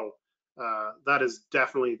slow, that is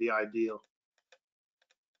definitely the ideal.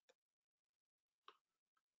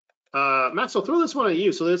 Max, I'll throw this one at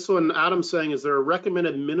you. So this one, Adam's saying, is there a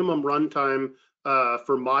recommended minimum runtime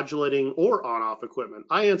for modulating or on-off equipment?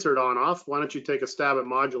 I answered on-off. Why don't you take a stab at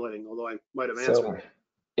modulating, although I might have answered. So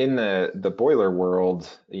in the boiler world,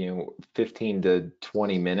 15 to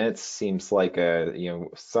 20 minutes seems like a,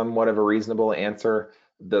 somewhat of a reasonable answer.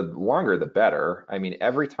 The longer, the better. I mean,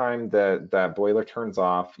 every time that boiler turns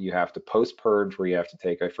off, you have to post purge where you have to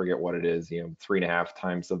take, I forget what it is, 3.5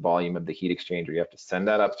 times the volume of the heat exchanger. You have to send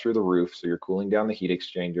that up through the roof. So you're cooling down the heat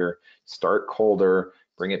exchanger, start colder,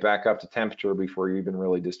 bring it back up to temperature before you're even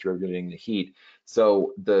really distributing the heat.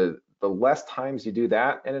 So the less times you do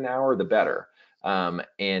that in an hour, the better.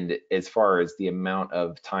 And as far as the amount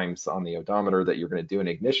of times on the odometer that you're going to do an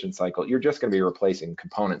ignition cycle, you're just going to be replacing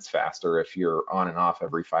components faster if you're on and off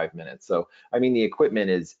every 5 minutes. So, I mean, the equipment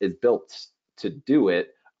is built to do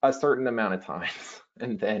it a certain amount of times.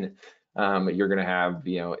 And then you're going to have,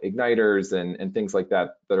 igniters and things like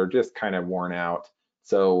that that are just kind of worn out.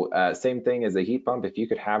 So same thing as a heat pump. If you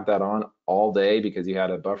could have that on all day because you had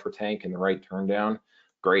a buffer tank and the right turn down,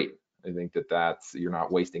 great. I think that's you're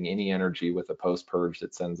not wasting any energy with a post purge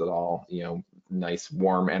that sends it all, nice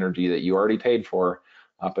warm energy that you already paid for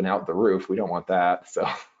up and out the roof. We don't want that. So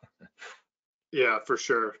yeah, for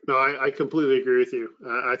sure. No, I completely agree with you.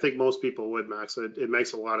 I think most people would, Max. It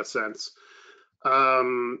makes a lot of sense.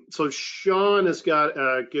 So Sean has got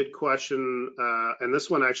a good question, and this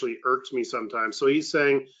one actually irks me sometimes. So he's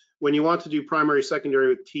saying, when you want to do primary, secondary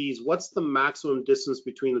with T's, what's the maximum distance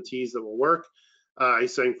between the T's that will work?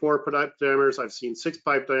 He's saying 4 pipe diameters. I've seen 6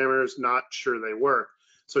 pipe diameters, not sure they work.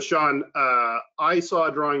 So Sean, I saw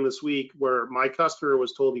a drawing this week where my customer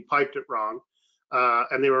was told he piped it wrong.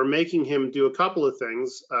 And they were making him do a couple of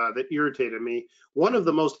things that irritated me. One of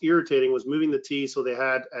the most irritating was moving the T so they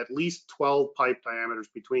had at least 12 pipe diameters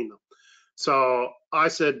between them. So I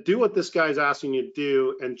said, do what this guy's asking you to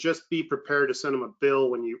do and just be prepared to send him a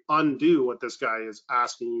bill when you undo what this guy is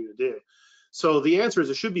asking you to do. So the answer is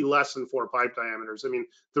it should be less than 4 pipe diameters. I mean,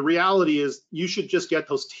 the reality is you should just get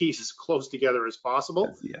those T's as close together as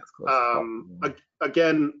possible.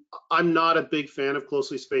 Again, I'm not a big fan of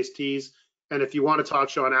closely spaced T's. And if you want to talk,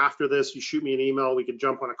 Sean, after this, you shoot me an email, we can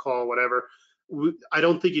jump on a call, whatever. I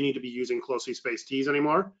don't think you need to be using closely spaced T's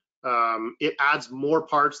anymore. It adds more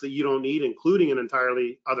parts that you don't need, including an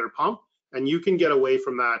entirely other pump. And you can get away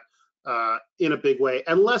from that in a big way,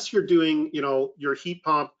 unless you're doing, your heat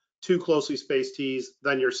pump, 2 closely spaced T's,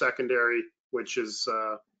 then your secondary, which is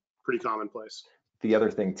pretty commonplace. The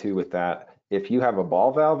other thing too with that, if you have a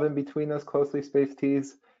ball valve in between those closely spaced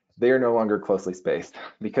T's, they are no longer closely spaced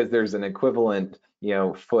because there's an equivalent,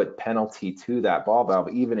 foot penalty to that ball valve,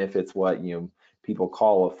 even if it's what people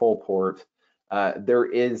call a full port. There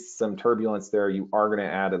is some turbulence there. You are going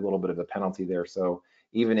to add a little bit of a penalty there. So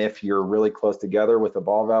even if you're really close together with a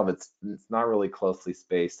ball valve, it's not really closely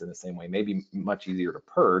spaced in the same way. Maybe much easier to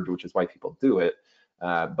purge, which is why people do it,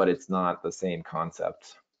 but it's not the same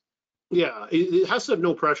concept. Yeah, it has to have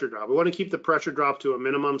no pressure drop. We want to keep the pressure drop to a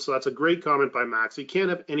minimum. So that's a great comment by Max. You can't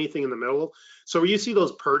have anything in the middle. So where you see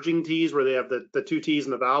those purging T's where they have the 2 T's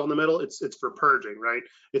and the valve in the middle, it's for purging, right?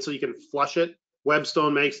 It's so you can flush it.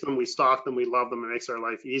 Webstone makes them. We stock them. We love them. It makes our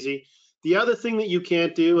life easy. The other thing that you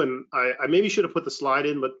can't do, and I maybe should have put the slide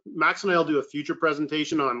in, but Max and I will do a future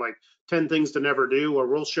presentation on like 10 things to never do, or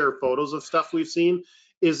we'll share photos of stuff we've seen,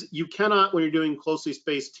 is you cannot, when you're doing closely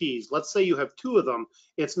spaced T's, let's say you have 2 of them,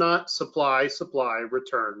 it's not supply, supply,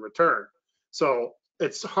 return, return. So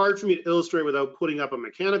it's hard for me to illustrate without putting up a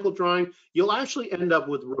mechanical drawing. You'll actually end up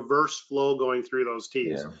with reverse flow going through those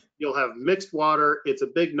T's. Yeah. You'll have mixed water. It's a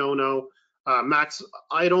big no-no. Max,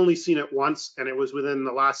 I'd only seen it once, and it was within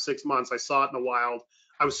the last 6 months. I saw it in the wild.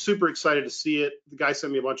 I was super excited to see it. The guy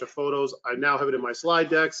sent me a bunch of photos. I now have it in my slide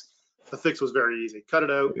decks. The fix was very easy. Cut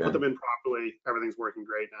it out, put them in properly. Everything's working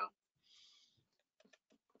great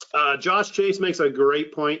now. Josh Chase makes a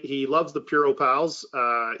great point. He loves the Puro Pals.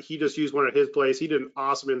 He just used one at his place. He did an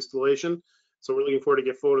awesome installation. So we're looking forward to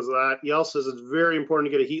get photos of that. Yell says it's very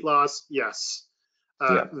important to get a heat loss. Yes,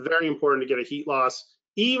 very important to get a heat loss.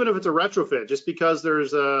 even if it's a retrofit, just because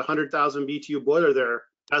there's a 100,000 BTU boiler there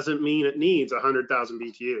doesn't mean it needs 100,000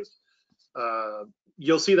 BTUs.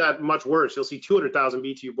 You'll see that much worse. You'll see 200,000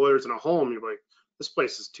 BTU boilers in a home. You're like, this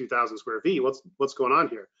place is 2,000 square feet. What's going on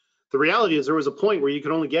here? The reality is there was a point where you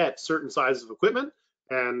could only get certain sizes of equipment,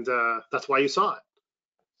 and that's why you saw it.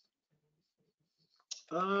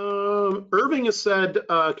 Irving has said,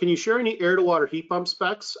 can you share any air to water heat pump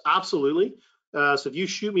specs? Absolutely. So if you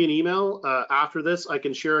shoot me an email after this, I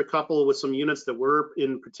can share a couple with some units that we're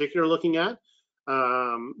in particular looking at.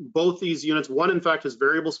 Both these units, one in fact has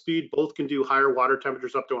variable speed, both can do higher water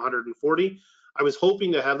temperatures up to 140. I was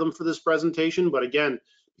hoping to have them for this presentation, but again,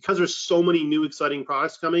 because there's so many new exciting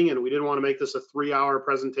products coming and we didn't want to make this a 3-hour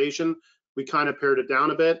presentation, we kind of pared it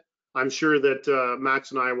down a bit. I'm sure that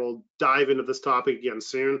Max and I will dive into this topic again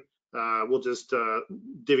soon. We'll just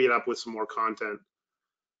divvy it up with some more content.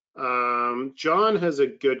 John has a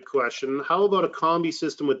good question. How about a combi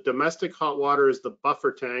system with domestic hot water as the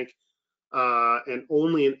buffer tank and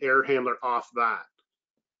only an air handler off that?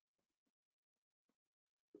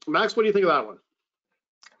 Max, what do you think of that one?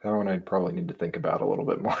 That one I'd probably need to think about a little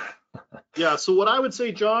bit more. Yeah, so what I would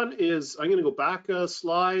say, John, is I'm going to go back a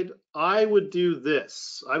slide. I would do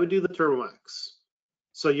this. I would do the Thermomax.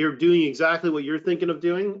 So you're doing exactly what you're thinking of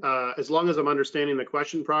doing. As long as I'm understanding the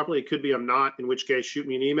question properly, it could be I'm not, in which case shoot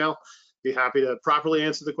me an email. Be happy to properly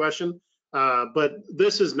answer the question. But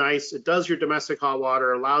this is nice. It does your domestic hot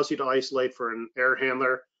water, allows you to isolate for an air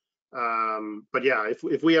handler. But yeah,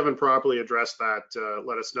 if we haven't properly addressed that,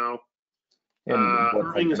 let us know.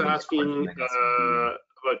 Irving is asking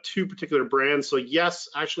about 2 particular brands. So yes,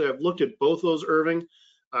 actually I've looked at both of those, Irving.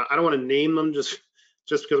 I don't want to name them just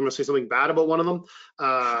because I'm going to say something bad about one of them.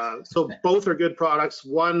 So both are good products.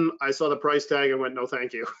 One, I saw the price tag and went, no,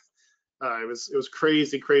 thank you. It was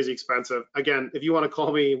crazy expensive. Again, if you want to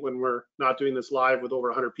call me when we're not doing this live with over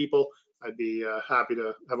 100 people, I'd be happy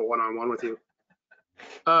to have a one-on-one with you.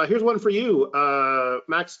 Here's one for you,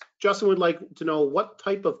 Max. Justin would like to know what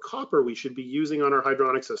type of copper we should be using on our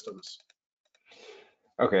hydronic systems.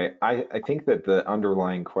 Okay, I think that the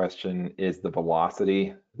underlying question is the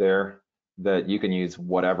velocity there, that you can use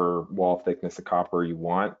whatever wall thickness of copper you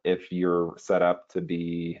want. If you're set up to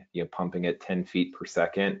be pumping at 10 feet per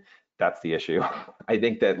second, that's the issue. I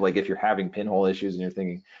think that like if you're having pinhole issues and you're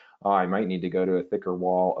thinking, oh, I might need to go to a thicker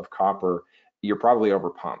wall of copper, you're probably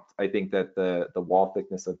overpumped. I think that the wall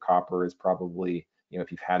thickness of copper is probably,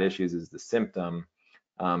 if you've had issues, is the symptom.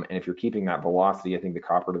 And if you're keeping that velocity, I think the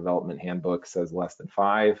Copper Development Handbook says less than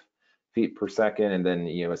 5 feet per second. And then,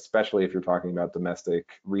 especially if you're talking about domestic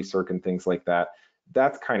recirc and things like that,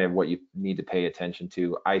 that's kind of what you need to pay attention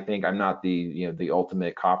to. I think I'm not the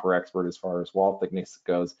ultimate copper expert as far as wall thickness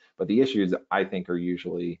goes, but the issues I think are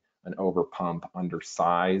usually an over pump under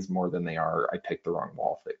size more than they are I picked the wrong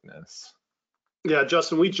wall thickness. Yeah,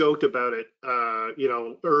 Justin, we joked about it,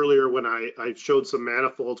 earlier when I showed some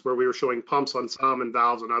manifolds where we were showing pumps on some and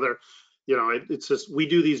valves on other. It's just we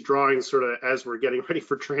do these drawings sort of as we're getting ready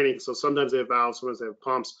for training. So sometimes they have valves, sometimes they have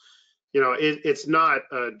pumps. It's not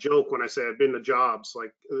a joke when I say I've been to jobs.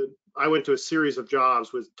 Like I went to a series of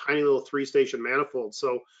jobs with tiny little 3-station manifolds.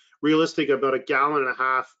 So realistic, about 1.5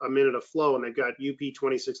 gallons a minute of flow, and they've got UP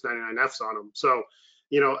 2699Fs on them. So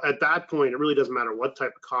at that point, it really doesn't matter what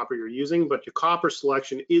type of copper you're using, but your copper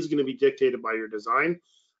selection is going to be dictated by your design.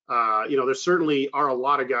 There certainly are a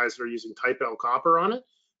lot of guys that are using Type L copper on it,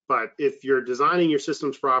 but if you're designing your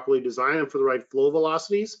systems properly, design them for the right flow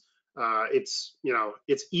velocities, it's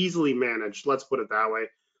easily managed. Let's put it that way.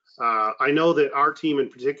 I know that our team in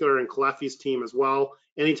particular, and Caleffi's team as well,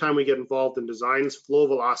 anytime we get involved in designs, flow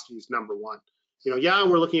velocity is number one. Yeah,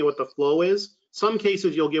 we're looking at what the flow is. Some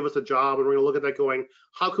cases you'll give us a job and we're going to look at that going,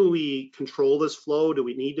 how can we control this flow? Do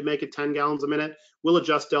we need to make it 10 gallons a minute? We'll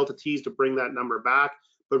adjust delta T's to bring that number back.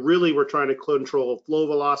 But really, we're trying to control flow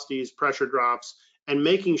velocities, pressure drops, and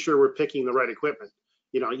making sure we're picking the right equipment.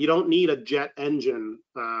 You don't need a jet engine,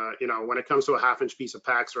 when it comes to a 1/2-inch piece of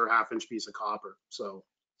PAX or a 1/2-inch piece of copper. So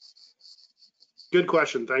good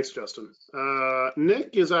question. Thanks, Justin.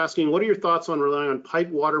 Nick is asking, what are your thoughts on relying on pipe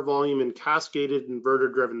water volume in cascaded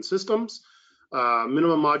inverter-driven systems?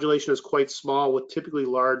 Minimum modulation is quite small with typically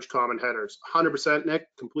large common headers. 100%, Nick,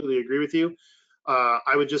 completely agree with you.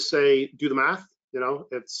 I would just say do the math.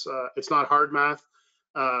 It's not hard math.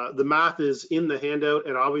 The math is in the handout,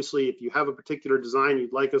 and obviously if you have a particular design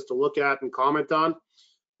you'd like us to look at and comment on,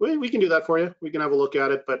 we can do that for you. We can have a look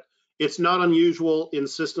at it, but it's not unusual in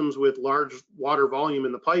systems with large water volume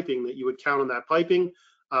in the piping that you would count on that piping,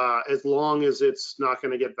 as long as it's not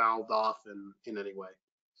going to get valved off in any way.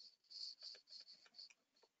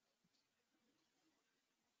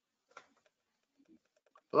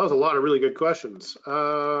 Well, that was a lot of really good questions.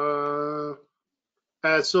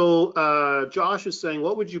 Josh is saying,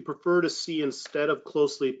 what would you prefer to see instead of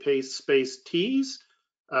closely spaced tees?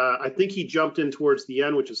 I think he jumped in towards the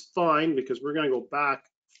end, which is fine because we're going to go back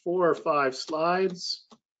 4 or 5 slides.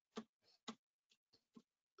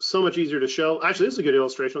 So much easier to show. Actually, this is a good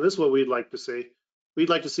illustration. This is what we'd like to see. We'd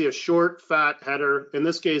like to see a short, fat header. In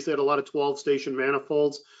this case, they had a lot of 12-station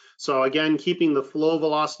manifolds. So again, keeping the flow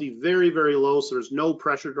velocity very, very low, so there's no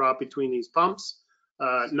pressure drop between these pumps.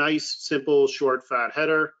 Nice, simple, short, fat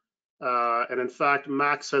header. And in fact,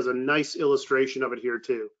 Max has a nice illustration of it here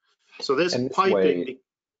too. So this piping.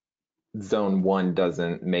 Zone 1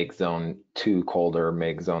 doesn't make zone 2 colder,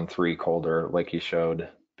 make zone 3 colder, like you showed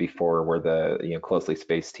before, where the closely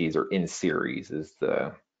spaced tees are in series is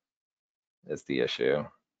the issue.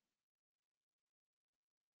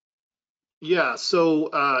 Yeah, so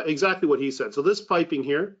exactly what he said. So this piping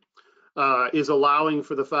here is allowing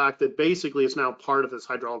for the fact that basically it's now part of this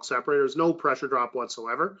hydraulic separator. There's no pressure drop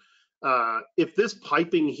whatsoever. If this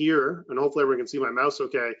piping here, and hopefully everyone can see my mouse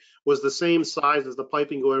okay, was the same size as the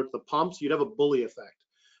piping going to the pumps, you'd have a bully effect.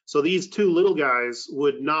 So these 2 little guys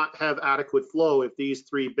would not have adequate flow if these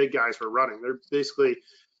 3 big guys were running. They're basically,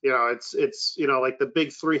 it's like the big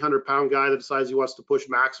 300-pound guy that decides he wants to push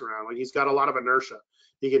Max around. Like, he's got a lot of inertia.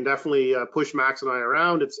 He can definitely push Max and I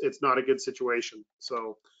around. It's not a good situation.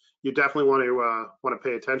 So you definitely want to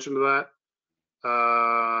pay attention to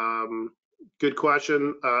that. Good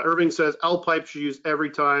question. Irving says L pipe should use every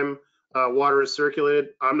time water is circulated.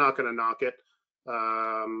 I'm not going to knock it.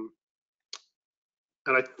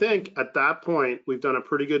 And I think at that point, we've done a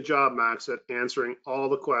pretty good job, Max, at answering all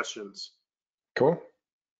the questions. Cool.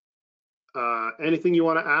 Anything you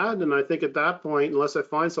want to add? And I think at that point, unless I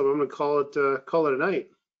find something, I'm going to call it a night.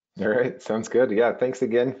 All right, sounds good. Yeah, thanks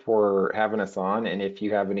again for having us on. And if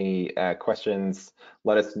you have any questions,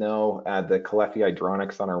 let us know. The Caleffi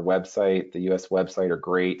hydronics on our website, the US website, are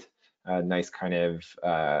great. Nice kind of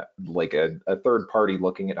like a third party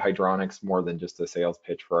looking at hydronics more than just a sales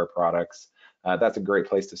pitch for our products. That's a great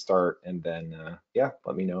place to start. And then, yeah,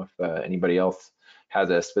 let me know if anybody else has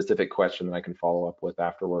a specific question that I can follow up with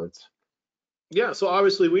afterwards. Yeah, so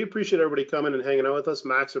obviously we appreciate everybody coming and hanging out with us.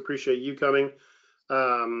 Max, appreciate you coming.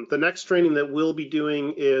 The next training that we'll be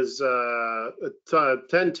doing is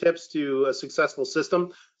 10 tips to a successful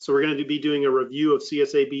system. So we're going to be doing a review of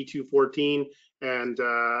CSA B214 and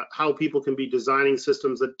how people can be designing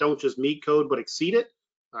systems that don't just meet code but exceed it.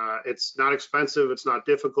 It's not expensive, it's not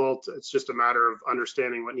difficult, it's just a matter of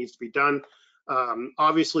understanding what needs to be done.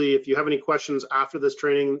 Obviously, if you have any questions after this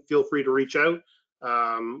training, feel free to reach out.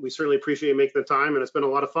 We certainly appreciate you making the time, and it's been a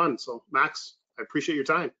lot of fun. So Max, I appreciate your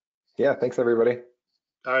time. Yeah, thanks everybody.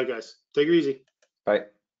 All right, guys, take it easy. Bye.